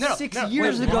funny? one No, no, 6 no,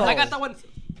 years wait, ago. I got that one.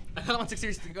 Another one 6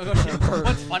 years ago too.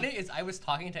 What's funny is I was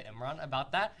talking to Imran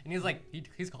about that, and he's like,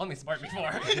 he's called me smart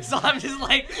before. So I'm just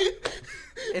like,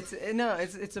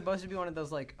 it's supposed to be one of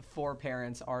those like for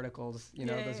parents articles, you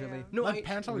know, Yeah, those yeah, really yeah. no, My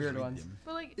parents always weird read ones. them.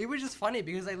 But like, it was just funny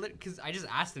because I just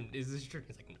asked him, is this true?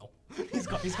 He's like, no.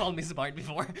 He's called me smart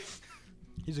before.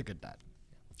 He's a good dad.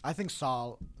 I think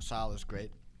Sal is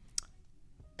great.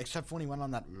 Except for when he went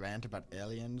on that rant about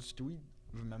aliens. Do we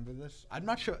remember this? I'm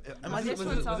not sure. Am I This the-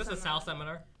 one Was Sal this a seminar. Sal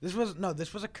seminar?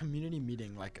 This was a community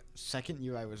meeting, like second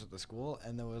year I was at the school,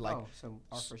 and there were like, oh, so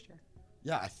our first year.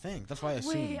 yeah, I think that's why I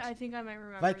assumed. wait, I think I might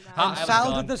remember Right, that. Huh, and I was Sal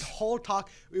gone. did this whole talk.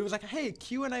 It was like, "Hey,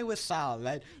 Q&A with Sal,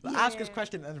 right? Ask us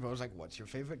questions." And everyone was like, "What's your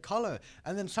favorite color?"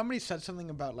 And then somebody said something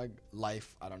about like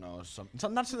life. I don't know,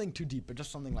 not something too deep, but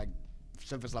just something like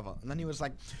surface level. And then he was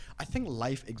like, "I think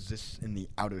life exists in the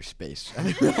outer space." And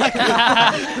we were like,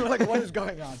 we were like, "What is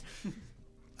going on?"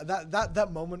 That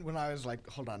moment when I was like,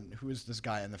 "Hold on, who is this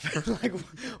guy in the film?" Like,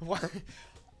 why?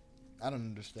 I don't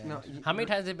understand. No, How many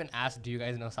times have been asked, do you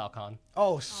guys know Sal Khan?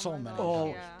 Oh, so my many. God. Oh,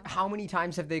 Yeah. how many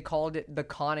times have they called it the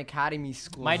Khan Academy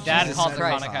School? My dad Jesus calls it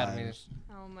Christ. Khan Academy.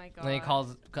 Oh my god. And then he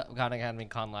calls Khan Academy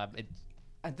Khan Lab.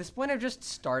 At this point, I've just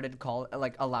started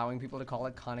allowing people to call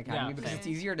it Khan Academy Yeah, because same. it's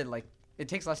easier to like. It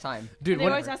takes less time. Dude, They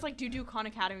what, always ask like, do you do Khan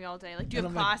Academy all day? Like, do you And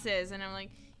have I'm like- classes? And I'm like,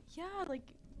 yeah, like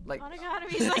Like Khan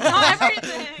Academy is like not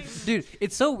everything. dude,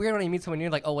 it's so weird when you meet someone and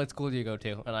you're like, oh, what school do you go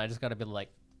to? And I just gotta be like,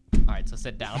 all right, so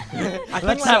sit down.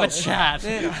 Let's have a chat.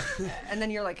 and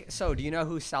then you're like, so do you know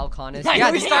who Sal Khan is? Yeah, you,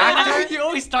 always the start with actor. that. You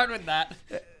always start with that.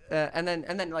 And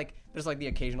then like there's like the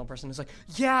occasional person who's like,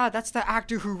 yeah, that's the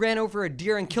actor who ran over a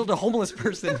deer and killed a homeless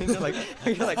person. And you're like,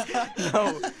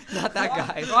 no, not that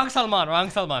guy. Wrong Salman, wrong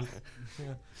Salman.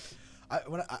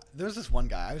 There was this one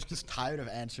guy. I was just tired of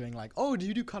answering like, "Oh, do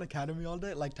you do Khan Academy all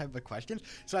day?" Like type of questions.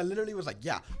 So I literally was like,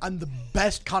 "Yeah, I'm the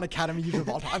best Khan Academy user of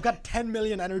all time. I've got 10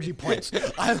 million energy points.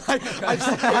 I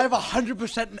have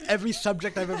 100% in every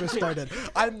subject I've ever started.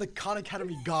 I'm the Khan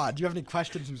Academy god. Do you have any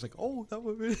questions?" He was like, "Oh, that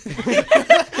would be."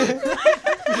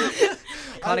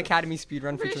 Khan Academy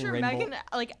speedrun Pretty featuring sure Rainbow. Megan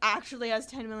like actually has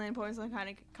 10 million points on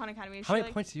Khan Academy. Is How she, many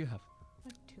like, points do you have?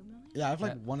 Like 2 million. Yeah, I have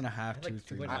like Yeah. 1.5, 2, like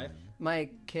 3 2.5. million. My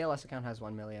KLS account has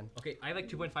 1 million. Okay, I have like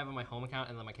 2.5 on my home account,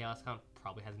 and then my KLS account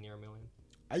probably has near 1 million.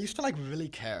 I used to like really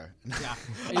care. Yeah.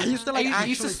 I used to like I actually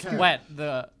used to care. sweat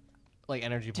the like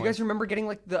energy Do you points. guys remember getting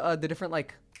like the different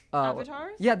like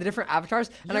Avatars? Yeah, the different avatars.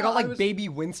 And I Yeah, got like I was- baby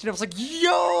Winston. I was like, yo.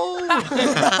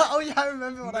 Oh yeah, I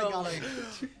remember when I got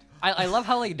it. I love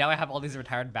how like now I have all these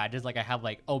retired badges. Like I have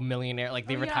like millionaire. Like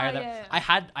they Oh, yeah, retired them. yeah.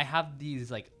 I have these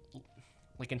like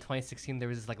in 2016 there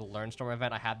was this like LearnStorm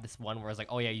event. I had this one where it's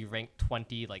like, oh yeah, you ranked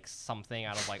 20 like something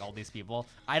out of like all these people.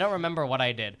 I don't remember what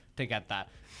I did to get that.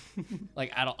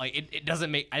 Like I don't like it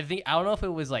doesn't make. I don't know if it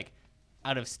was like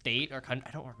out of state or country.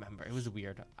 I don't remember. It was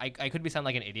weird. I could be sounding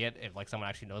like an idiot if like someone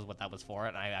actually knows what that was for,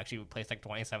 and I actually placed like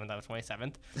 27th out of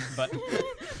 27th. But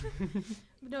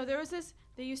No, there was this.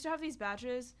 They used to have these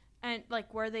badges, and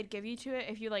like where they'd give you to it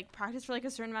if you like practice for like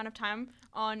a certain amount of time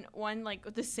on one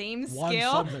like the same One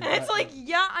skill. subject, And it's right. like,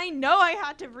 yeah, I know I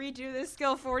had to redo this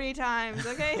skill 40 times.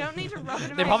 Okay, I don't need to rub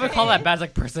it in they my probably call that face. badge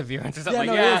like perseverance or something.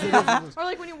 no, like, it yeah. is, it is. Or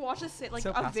like when you watch like So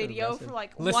a passive video aggressive. for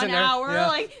like Listener, 1 hour, yeah.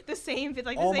 like the same like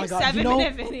the Oh same my god,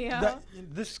 7-minute video. that- in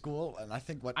this school, and I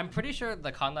think what I'm pretty sure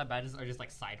the Khan Lab badges are just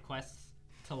like side quests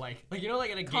to like you know like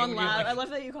in a game. Con when you have, Lab. like, I love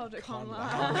that you called it Con Con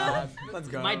Lab. Lab. Let's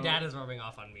go. my dad is rubbing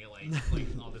off on me like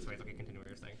all this way. Okay, continue what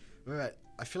you're saying. Right.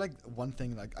 I feel like one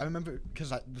thing, like, I remember,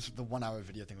 because this the 1 hour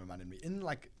video thing reminded me. In,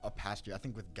 like, a past year, I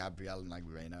think with Gabrielle and, like,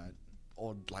 Reina,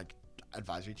 or, like,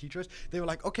 advisory teachers, they were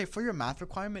like, okay, for your math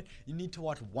requirement, you need to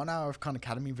watch 1 hour of Khan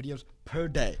Academy videos per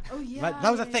day. Oh, yeah, Right?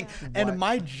 That was a yeah, thing. yeah. And What?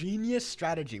 my genius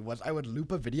strategy was I would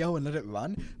loop a video and let it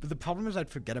run, but the problem is I'd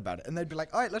forget about it. And they'd be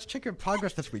like, all right, let's check your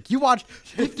progress this week. You watched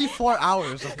 54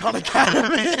 hours of Khan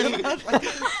Academy. That's like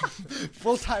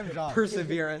full-time job.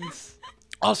 Perseverance.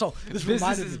 Also, this Business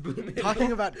reminded is me, booming.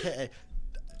 talking about KA,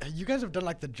 you guys have done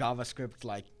like the JavaScript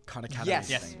like Khan Academy Yes.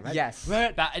 thing, right? Yes.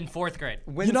 Where, That in 4th grade.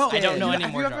 you know, I don't know have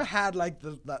any more you ever Java. had like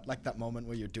that moment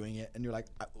where you're doing it and you're like,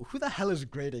 who the hell is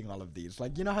grading all of these?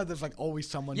 Like, you know how there's like always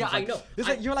someone. Yeah, who's, like, I know. There's,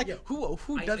 like, you're like, yeah. who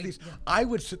I- does I- these? yeah. I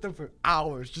would sit there for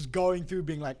hours just going through,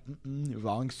 being like,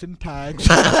 wrong syntax.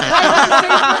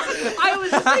 I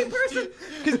was the same person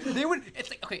because they would. It's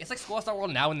like okay, it's like School Star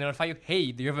World now when they notify you,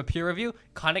 hey, do you have a peer review?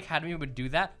 Khan Academy would do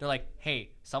that. They're like, hey,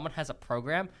 someone has a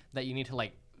program that you need to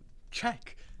like.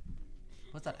 Check.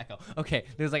 What's that echo? Okay,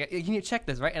 there's like you need to check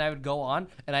this right, and I would go on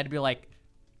and I'd be like,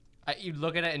 you'd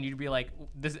look at it and you'd be like,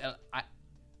 this.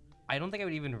 I don't think I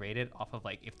would even rate it off of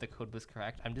like if the code was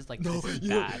correct. I'm just like, No, this is you-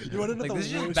 bad. you wanna know like the this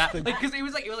is just worst bad. thing? Like because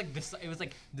it was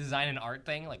like design and art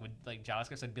thing. Like with like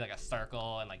JavaScript, so it'd be like a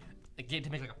circle and like get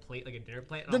to make like a plate, like a dinner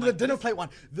plate. And The, I'm the like, dinner this- plate one.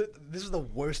 This is the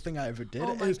worst thing I ever did.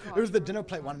 Oh it my was God, it was the no. dinner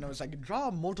plate one, and it was like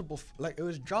draw multiple like it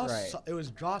was draw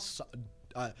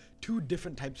Right. two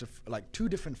different types of like two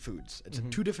different foods. It's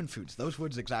two different foods. Those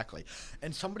words exactly.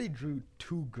 And somebody drew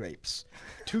two grapes,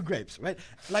 right?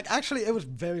 Like actually, it was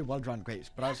very well drawn grapes,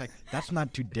 but I was like, that's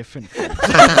not two different foods.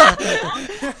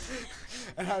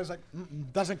 And I was like,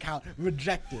 doesn't count.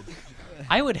 Rejected.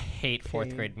 I would hate fourth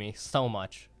Okay. grade me so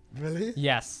much. Really?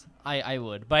 Yes, I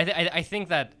would. But I think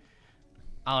that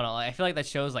I don't know. I feel like that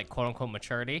shows like quote unquote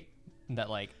maturity. That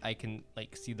like I can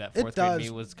like see that It fourth grade me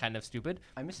does. was kind of stupid.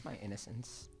 I miss my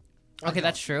innocence. Okay,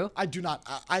 that's true. I do not.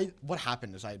 I what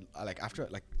happened is I like after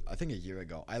like I think a year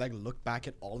ago I like looked back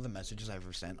at all the messages I've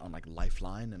ever sent on like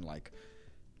Lifeline and like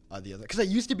the other because I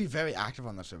used to be very active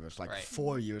on the service like Right.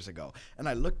 4 years ago, and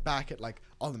I looked back at like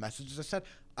all the messages I sent.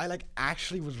 I like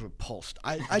actually was repulsed.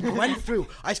 I went through.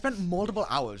 I spent multiple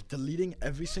hours deleting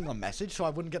every single message so I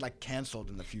wouldn't get like canceled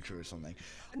in the future or something.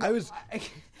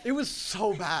 It was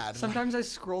so bad. Sometimes I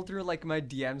scroll through like my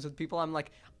DMs with people. I'm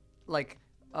like,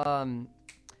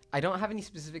 I don't have any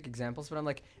specific examples, but I'm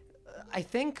like, I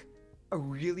think a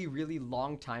really, really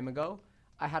long time ago,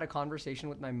 I had a conversation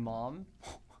with my mom.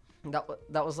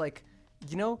 That was like,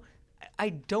 you know, I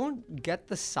don't get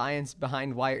the science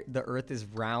behind why the Earth is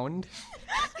round.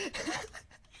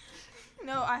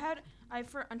 No,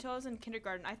 until I was in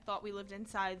kindergarten, I thought we lived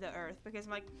inside the earth because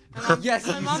like my mom, Yes,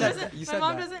 my you mom said doesn't that. You my said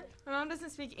mom that. doesn't my mom doesn't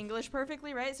speak English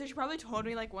perfectly, right? So she probably told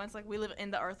me like once like we live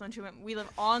in the earth when she went we live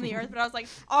on the earth, but I was like,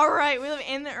 all right, we live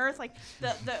in the earth, like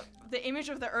the image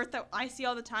of the earth that I see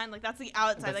all the time, like that's the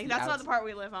outside, That's like the that's not outs- the part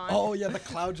we live on. Oh yeah, the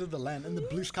clouds of the land and the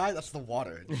blue sky. That's the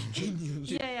water. It's genius.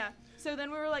 Yeah. So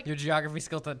then we were like, Your geography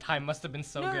skills at the time must have been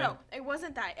so good. no, it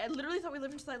wasn't that. I literally thought we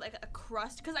lived inside like a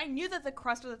crust because I knew that the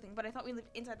crust was a thing, but I thought we lived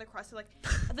inside the crust. So like,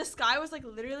 the sky was like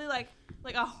literally like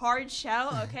a hard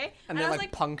shell, okay? And I then was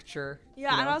like puncture. yeah,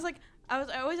 you and know? I was like,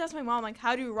 I always asked my mom like,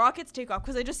 how do rockets take off?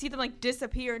 Because I just see them like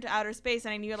disappear into outer space,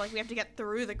 and I knew like we have to get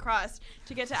through the crust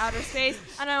to get to outer space.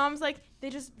 And my mom's like, they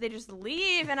just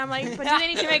leave, and I'm like, but do they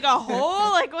need to make a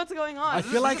hole? Like, what's going on? I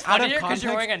feel like It's out of funnier because context.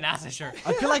 you're wearing a NASA shirt.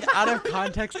 I feel like out of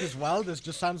context as well, this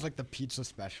just sounds like the pizza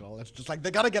special. It's just like they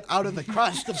gotta get out of the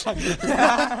crust. It's like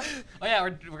Oh yeah,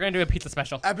 we're gonna do a pizza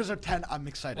special. episode 10. I'm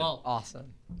excited. Well, Awesome.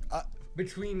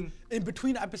 between in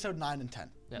between episode 9 and 10,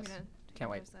 yes. I'm gonna Can't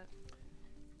wait. post that.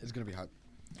 it's gonna be hard.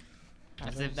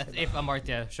 That's if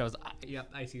Amartya shows. Yep,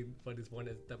 I see what his point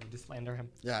is that we just slander him.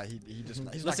 Yeah, he just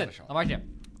he's Listen, not gonna show up. Amartya,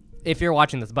 if you're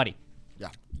watching this, buddy, Yeah.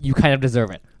 you kind of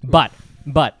deserve it. But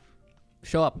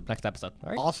show up next episode. All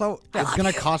right. Also, it's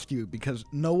gonna cost you because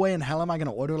no way in hell am I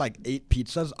gonna order like 8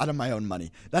 pizzas out of my own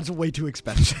money. That's way too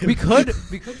expensive. We could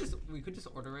just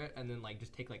order it and then like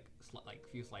just take like like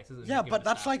few slices. And Yeah, just give but it to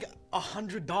that's staff. like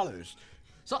 $100.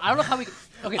 So I don't know how we.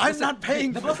 Okay, I'm listen, not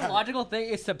paying The for most that. logical thing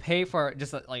is to pay for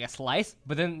just like a slice,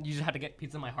 but then you just have to get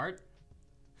pizza in my heart.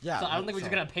 Yeah. So I don't think we're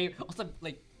just gonna pay. Also,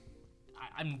 like,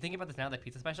 I'm thinking about this now. That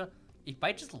pizza special. If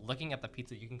by just looking at the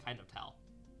pizza, you can kind of tell.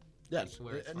 Yes.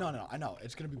 where it's No, from. no, I know.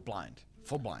 It's gonna be blind,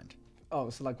 full blind, Oh,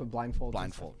 so like with blindfolds. and stuff.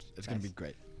 blindfold. It's gonna be Nice.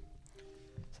 great.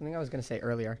 Something I was gonna say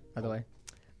earlier, by the way,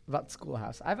 about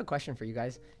Schoolhouse. I have a question for you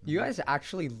guys. You guys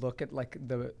actually look at like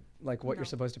what No. you're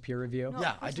supposed to peer review? No,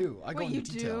 Yeah, of I course do. I go Wait,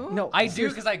 into you detail. do? No, I do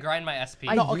seriously. because I grind my SP.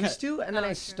 I No, okay. used to, and then Oh,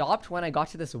 I true. stopped when I got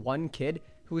to this one kid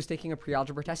who was taking a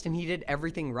pre-algebra test, and he did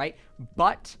everything right,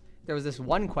 but there was this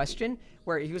one question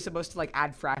where he was supposed to like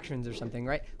add fractions or something,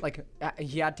 right? Like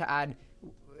he had to add.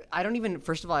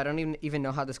 First of all, I don't even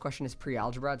know how this question is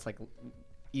pre-algebra. It's like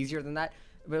easier than that,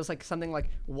 but it was like something like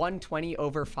 120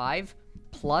 over 5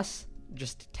 plus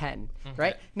just 10,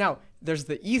 right? Now there's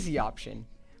the easy option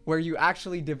where you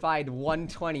actually divide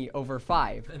 120 over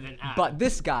 5, And then add. but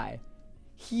this guy.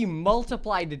 He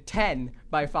multiplied 10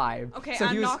 by 5. Okay, so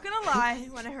he I'm was, not gonna lie.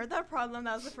 When I heard that problem,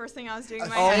 that was the first thing I was doing in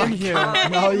my Oh head. my Same here.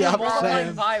 God. No, yeah, Multiplying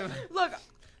same. 5. Look,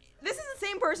 this is the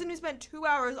same person who spent 2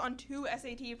 hours on 2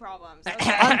 SAT problems.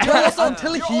 Okay?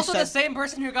 Until You're he also the said, same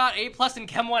person who got A+ in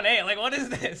Chem 1A. Like, what is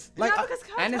this? like, yeah, because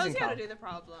Kyle and is tells in you how to comp. do the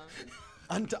problem.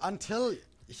 until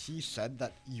he said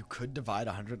that you could divide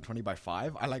 120 by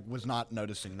 5, I like was not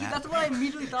noticing that. That's what I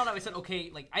immediately thought of. I said, okay,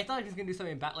 like I thought he was gonna do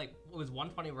something bad. Like, it was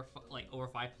 120 over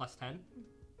 5 plus 10.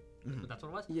 That's what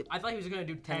it was. Yeah. I thought he was gonna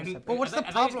do 10. separate. But what's I thought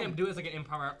the he was problem? gonna do it as like an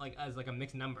improper, like as like a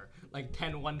mixed number, like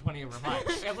 10, 120 over 5.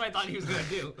 That's what I thought he was gonna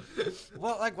do.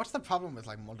 Well, like, what's the problem with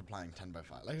like multiplying 10 by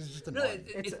 5? Like, it's just No, annoying.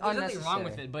 it's It's there's nothing wrong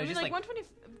with unnecessary. it, but I it's mean, just like like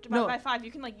 120 No. by 5,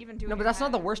 you can like even do it. No, in but your that's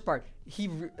not the head. worst part.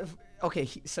 Okay,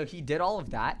 so he did all of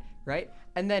that, right?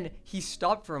 And then he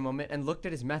stopped for a moment and looked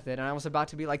at his method, and I was about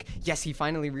to be like, yes, he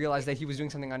finally realized that he was doing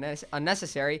something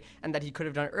unnecessary and that he could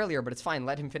have done it earlier, but it's fine,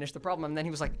 let him finish the problem. And then he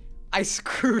was like, I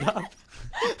screwed up.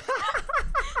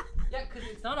 yeah, because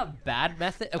it's not a bad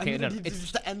method. Okay, And no, then he it's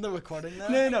just to end the recording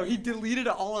there. No, he deleted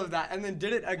all of that and then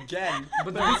did it again.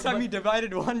 But this time he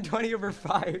divided 120 over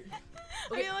 5.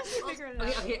 I mean, unless you figure it out.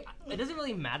 okay. It doesn't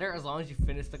really matter as long as you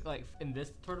finish the like in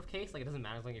this sort of case. Like it doesn't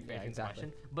matter as long as you finish the exactly.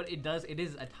 question. But it does. It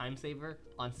is a time saver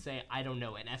on say I don't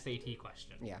know an SAT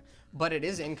question. Yeah, but it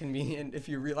is inconvenient if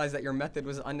you realize that your method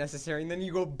was unnecessary and then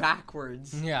you go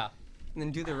backwards Yeah, and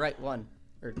then do the right one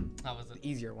or that was the it.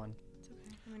 easier one. It's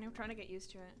okay. I mean, I'm trying to get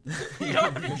used to it.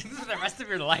 This is the rest of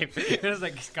your life. You're just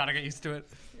like gotta get used to it.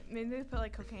 Maybe they put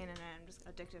like cocaine in it. I'm just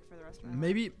addicted for the rest of my life.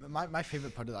 Maybe my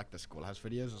favorite part of like the schoolhouse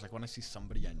videos is like when I see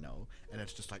somebody I know and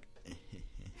it's just like.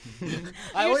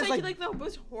 I always like the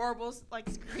most horrible like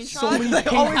screenshots. They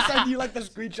always send you like the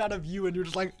screenshot of you and you're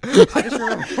just like. I just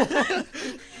remember.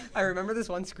 I remember this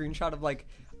one screenshot of like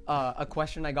a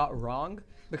question I got wrong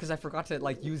because I forgot to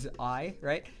like use I,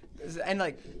 right? And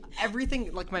like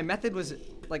everything, like my method was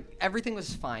like everything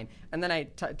was fine, and then I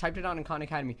typed it out in Khan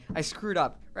Academy. I screwed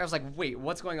up. Right? I was like, wait,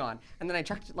 what's going on? And then I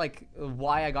checked like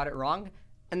why I got it wrong,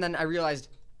 and then I realized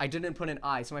I didn't put an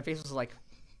I, so my face was like.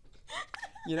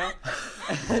 You know,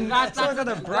 and that's so I got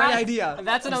a bright idea.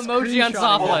 That's an of emoji on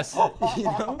screenshotting Softless. it, You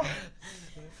know,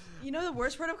 You know the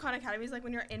worst part of Khan Academy is like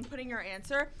when you're inputting your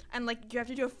answer and like you have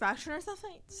to do a fraction or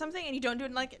something and you don't do it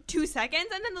in like 2 seconds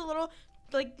and then the little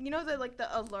like you know the like the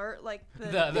alert like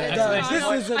The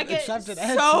This isn't I get accepted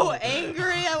so answer. angry.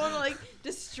 I want to like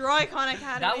destroy Khan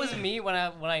Academy. That was me when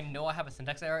I know I have a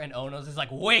syntax error and Onos is like,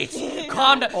 wait,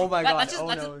 calm down. Oh my God, That's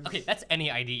Onos. okay, that's any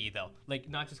IDE though. Like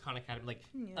not just Khan Academy.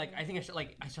 Like I think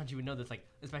I should you would know this. Like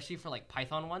especially for like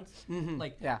Python ones.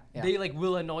 Like Yeah. they like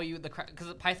will annoy you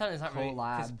because Python is not really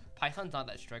because Colab. Python's not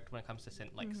that strict when it comes to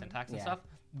syntax and Yeah. stuff.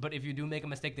 But if you do make a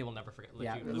mistake, they will never forget.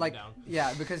 Yeah, you live like it down.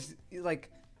 yeah, because like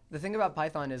the thing about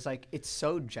Python is like it's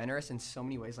so generous in so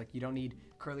many ways. Like you don't need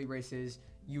curly braces,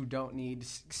 you don't need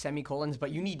semicolons,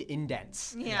 but you need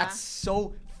indents. Yeah. That's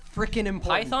so freaking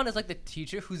important. Python is like the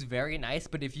teacher who's very nice,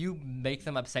 but if you make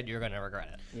them upset, you're gonna regret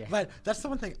it. Yeah. But that's the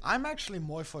one thing. I'm actually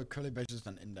more for curly braces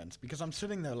than indents because I'm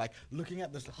sitting there like looking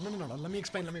at this. No. Let me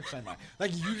explain why.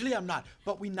 Like usually I'm not,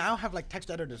 but we now have like text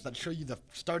editors that show you the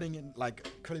starting in like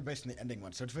curly brace and the ending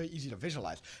one, so it's very easy to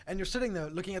visualize. And you're sitting there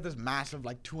looking at this massive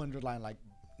like 200 line like.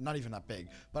 Not even that big,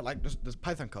 but like this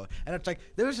Python code, and it's like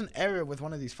there's an error with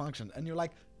one of these functions, and you're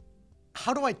like,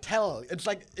 how do I tell? It's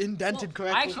like indented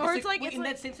correctly. Actually, Or it's like- in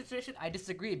that same situation, I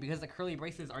disagree because the curly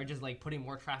braces are just like putting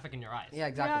more traffic in your eyes. Yeah,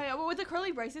 exactly. Yeah, but with the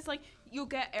curly braces, like you'll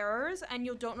get errors and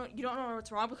you don't know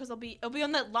what's wrong because it'll be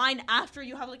on that line after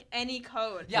you have like any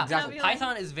code. Yeah, Exactly. It'll be like-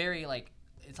 Python is very like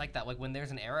it's like that. Like when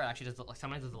there's an error, it actually does like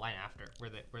sometimes there's a line after where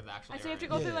the actual. And so you error have to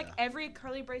is. go through like Yeah. every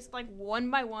curly brace like one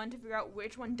by one to figure out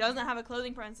which one doesn't have a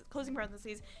closing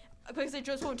parentheses because it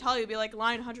just won't tell you. It'll be like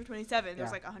line 127. There's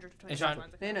Yeah. like 127 Sean-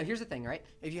 ones. No, here's the thing, right?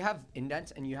 If you have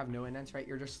indents and you have no indents, right,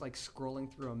 you're just like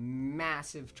scrolling through a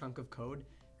massive chunk of code,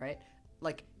 right?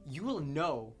 Like you will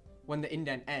know when the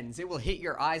indent ends. It will hit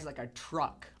your eyes like a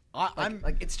truck. I'm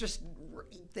Like it's just right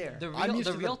there. The I'm real, used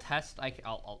the to real the- test, I'll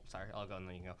go and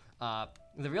then you go.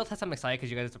 The real test, I'm excited because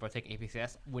you guys are both taking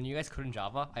APCS. When you guys code in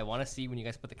Java, I want to see when you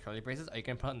guys put the curly braces, are you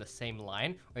going to put it in the same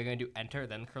line? Or are you going to do enter,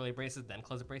 then curly braces, then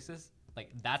close the braces? Like,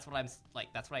 that's what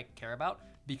that's what I care about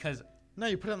because, no,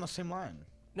 you put it on the same line.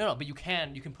 no, but you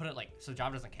can put it like, so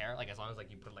Java doesn't care, like as long as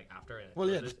like you put it like after it. Well,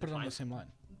 yeah, it's just put it on fine. the same line.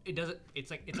 It doesn't,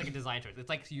 it's like a design choice. It's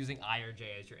like using I or J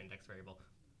as your index variable.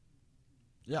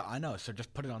 Yeah, I know. So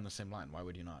just put it on the same line. Why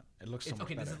would you not? It looks so It's much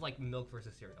okay, better. this is like milk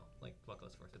versus cereal. Like, what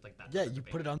goes first? It's like that. Yeah, you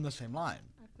put it on the same line.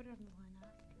 I put it on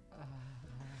the line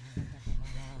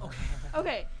after.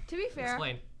 Okay, to be fair,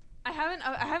 Explain. I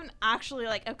haven't actually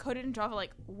like I've coded in Java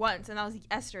like once, and that was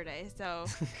yesterday. So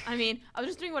I mean, I was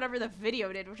just doing whatever the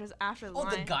video did, which was after the Oh,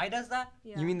 line. the guy does that?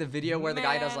 Yeah. You mean the video where the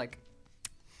guy does Man. like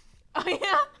Oh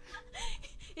yeah.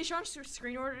 You should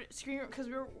screen because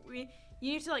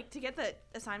you need to like to get the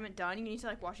assignment done. You need to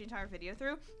like watch the entire video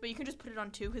through, but you can just put it on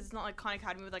 2 because it's not like Khan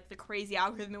Academy with like the crazy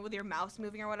algorithm with your mouse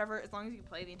moving or whatever. As long as you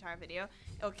play the entire video,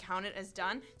 it'll count it as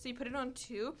done. So you put it on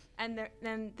 2, and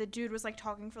then the dude was like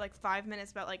talking for like 5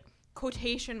 minutes about like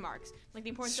quotation marks, like the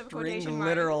importance of String quotation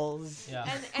marks. literals. Yeah.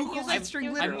 And he was like, string he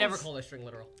was I've like- never called a string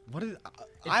literal. What is?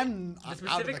 The I'm out of the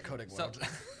specific- coding so, world.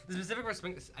 The specific for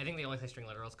string, I think they only say string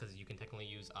literals because you can technically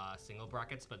use single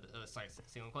brackets, but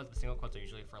single quotes. But single quotes are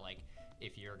usually for like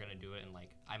if you're gonna do it in like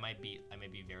I might be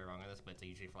very wrong on this, but it's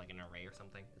usually for like an array or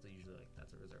something. It's usually like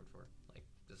that's reserved for like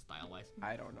just style wise.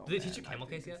 I don't know. Did they teach you man. camel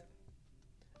case yet?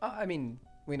 I mean,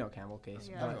 we know camel case.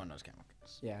 Yeah. but Everyone knows camel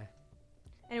case. yeah.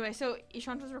 Anyway, so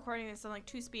Ishant was recording this on like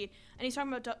 2 speed, and he's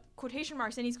talking about quotation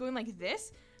marks, and he's going like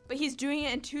this, but he's doing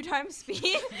it in 2 times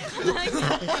speed. Like,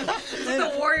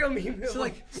 The Wario meme.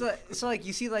 So like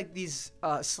you see like these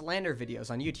slander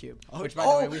videos on YouTube, Oh, which by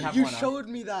the way we have you one showed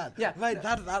me that. Yeah. Right.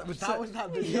 That was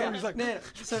that video. Yeah, He's like, no.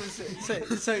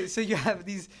 So you have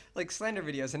these like slander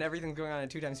videos and everything's going on at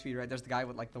 2 times speed, right? There's the guy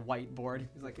with like the whiteboard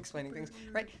who's like explaining things,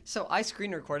 right? So I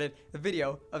screen recorded the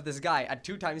video of this guy at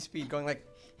 2 times speed going like.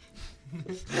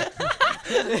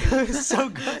 It was so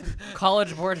good.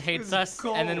 College Board hates was us,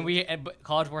 and then gold. but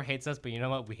College Board hates us, but you know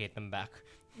what? We hate them back.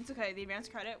 it's okay. The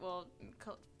advanced credit will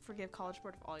forgive College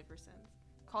Board of all of your sins.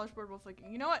 College Board will forgive.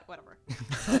 You know what? Whatever.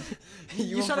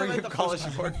 You will should have read forgive the College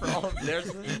first Board for all of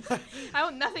theirs.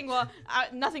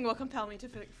 Nothing will compel me to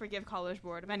forgive College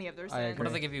Board of any of their I sins. What agree.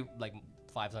 if they give you like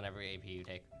 5s on every AP you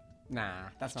take? Nah,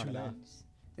 that's not too enough.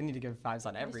 They need to give 5s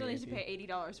on I every still need to AP. pay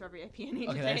 $80 for every AP I need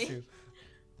Okay, to that's take. true.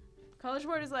 College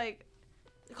Board is like,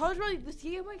 College Board, the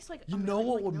CEO makes like. you a know million-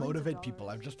 what like would millions of motivate people?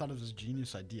 dollars. I've just thought of this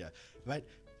genius idea. Right,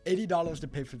 $80 to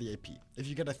pay for the AP. If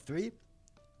you get a 3,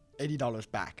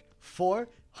 $80 back. 4,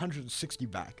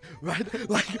 $160 back. Right,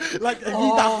 like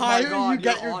Oh the my higher God, you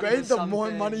get you're your onto grade, the more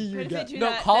something. money you But if get. they do No,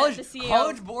 that, college the CEO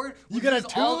College Board You would get a use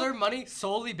all 2? their money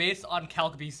solely based on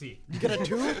Calc BC. You get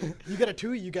a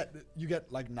 2, you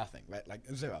get like nothing, right? Like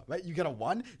 0, right? You get a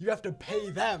 1, you have to pay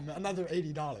them another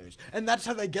 $80, and that's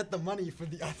how they get the money for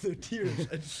the other tiers.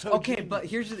 It's so Okay, genius. but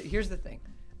here's the thing.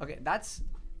 Okay, that's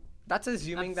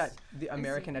assuming That's- that the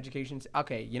American education.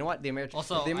 Okay, you know what? The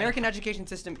Also, American education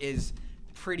system is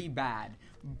pretty bad.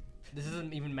 This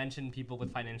doesn't even mention people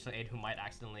with financial aid who might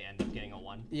accidentally end up getting a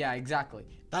 1. Yeah, exactly.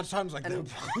 that sounds like their And-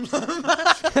 problem.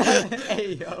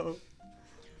 Hey yo,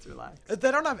 let's relax. If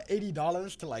they don't have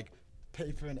 $80 to like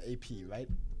pay for an AP, right?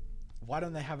 Why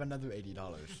don't they have another $80?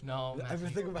 No, Ever Matthew,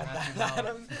 think about Matthew, that, no.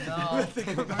 Adam? No, Ever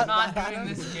think we're about not that, doing Adam?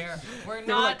 this here. We're were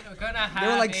not like- gonna have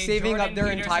they were like a saving up Jordan their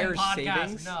Peterson entire podcast.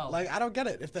 savings. No. Like, I don't get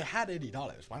it. If they had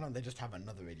 $80, why don't they just have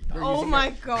another $80? Oh my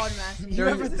God, Matthew. You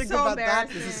ever This is think so about that?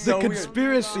 embarrassing. This is The so weird.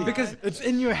 conspiracy. Oh my Because God. it's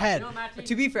in your head. You know, Matthew,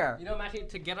 To be fair, you know, Matthew,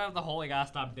 to get out of the hole, you gotta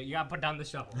stop. You gotta put down the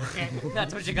shovel. Okay,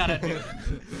 that's what you gotta do.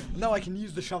 No, I can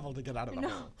use the shovel to get out of the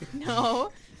hole.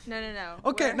 No. No.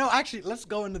 Okay, We're- no, actually, let's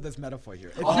go into this metaphor here.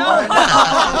 If you-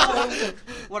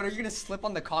 what are you gonna slip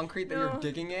on the concrete that No. you're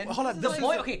digging in? Hold on, The this is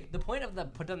point, okay, the point of the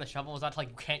put down the shovel is not to like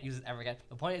you can't use it ever again.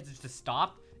 The point is just to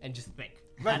stop and just think.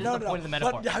 Right, That is no, the no, point of the but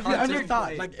metaphor. have you ever Contemplate.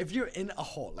 thought, like, if you're in a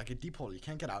hole, like a deep hole, you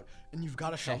can't get out, and you've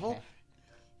got a shovel,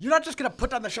 you're not just gonna put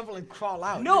down the shovel and crawl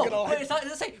out. No, You're gonna, but like, it's not. It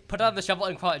doesn't say put down the shovel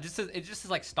and crawl. It just says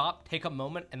like stop, take a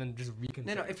moment, and then just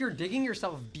reconsider. No, if you're digging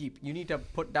yourself deep, you need to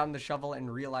put down the shovel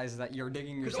and realize that you're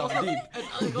digging yourself Also, deep.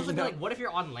 it goes into like, what if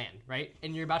you're on land, right?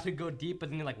 And you're about to go deep, but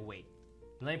then you're like, wait,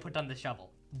 let me put down the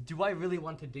shovel. Do I really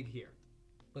want to dig here?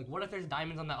 Like, what if there's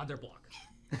diamonds on that other block?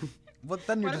 Well,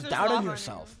 then you're What if just there's lava doubting on your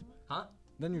yourself. Huh?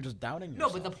 Then you're just doubting No,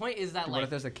 yourself. but the point is that What like, if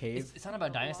there's a cave? It's not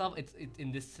about doubting yourself. It's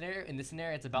in this scenario. In this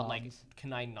scenario, it's about like, Bombs.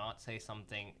 can I not say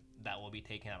something that will be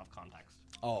taken out of context?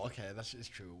 Oh, okay, that's is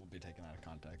true. We'll be taken out of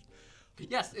context.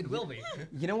 Yes, it will be.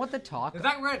 You know what the talk? In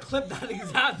fact, we're gonna clip that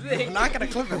exact thing. We're not gonna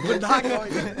clip it. We're not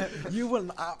going to. You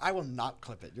will. I will not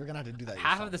clip it. You're gonna have to do that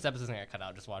Half yourself. of this episode's gonna get cut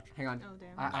out. Just watch. Hang on. Oh,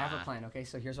 damn. I have a Nah. plan. Okay,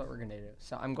 so here's what we're gonna do.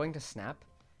 So I'm going to snap,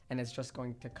 and it's just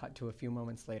going to cut to a few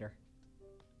moments later.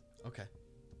 Okay.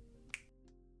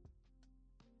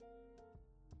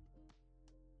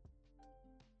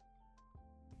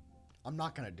 I'm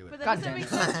not gonna do it. But that God doesn't damn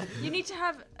make it. sense. You need to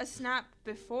have a snap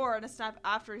before and a snap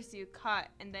after so you cut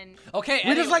and then. Okay.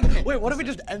 We just anyway. like wait. What if we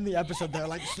just end the episode there?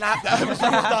 Like snap. The episode's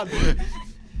done.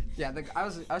 Yeah, I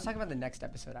was talking about the next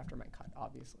episode after my cut,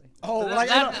 obviously. Oh, That- like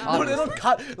that- it'll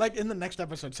cut. Like in the next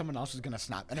episode, someone else is gonna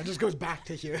snap, and it just goes back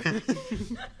to here.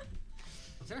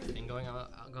 Is there a thing going on?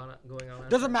 Going on?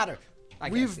 Doesn't matter. I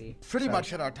can't We've see, pretty so-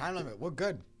 much hit our time limit. We're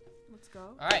good. Let's go.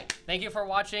 All right. Thank you for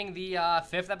watching the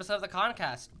 5th episode of the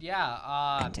Concast.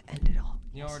 Yeah. To end it all.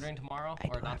 You know what we're doing tomorrow,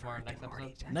 or not tomorrow? Next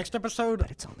episode. Next episode,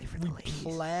 It's only for the we ladies.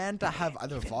 plan to have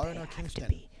either Even Varun they or have to Kingston.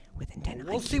 be within 10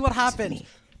 We'll IQ see what points of happens. me,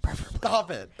 preferably.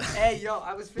 Stop it. Hey, yo,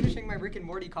 I was finishing my Rick and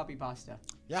Morty copy pasta.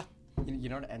 Yeah. You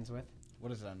know what it ends with? What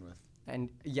does it end with? And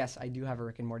yes, I do have a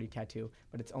Rick and Morty tattoo,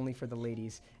 but it's only for the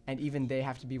ladies, and even they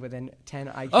have to be within 10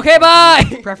 IQ. Okay, bye!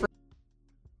 Preferably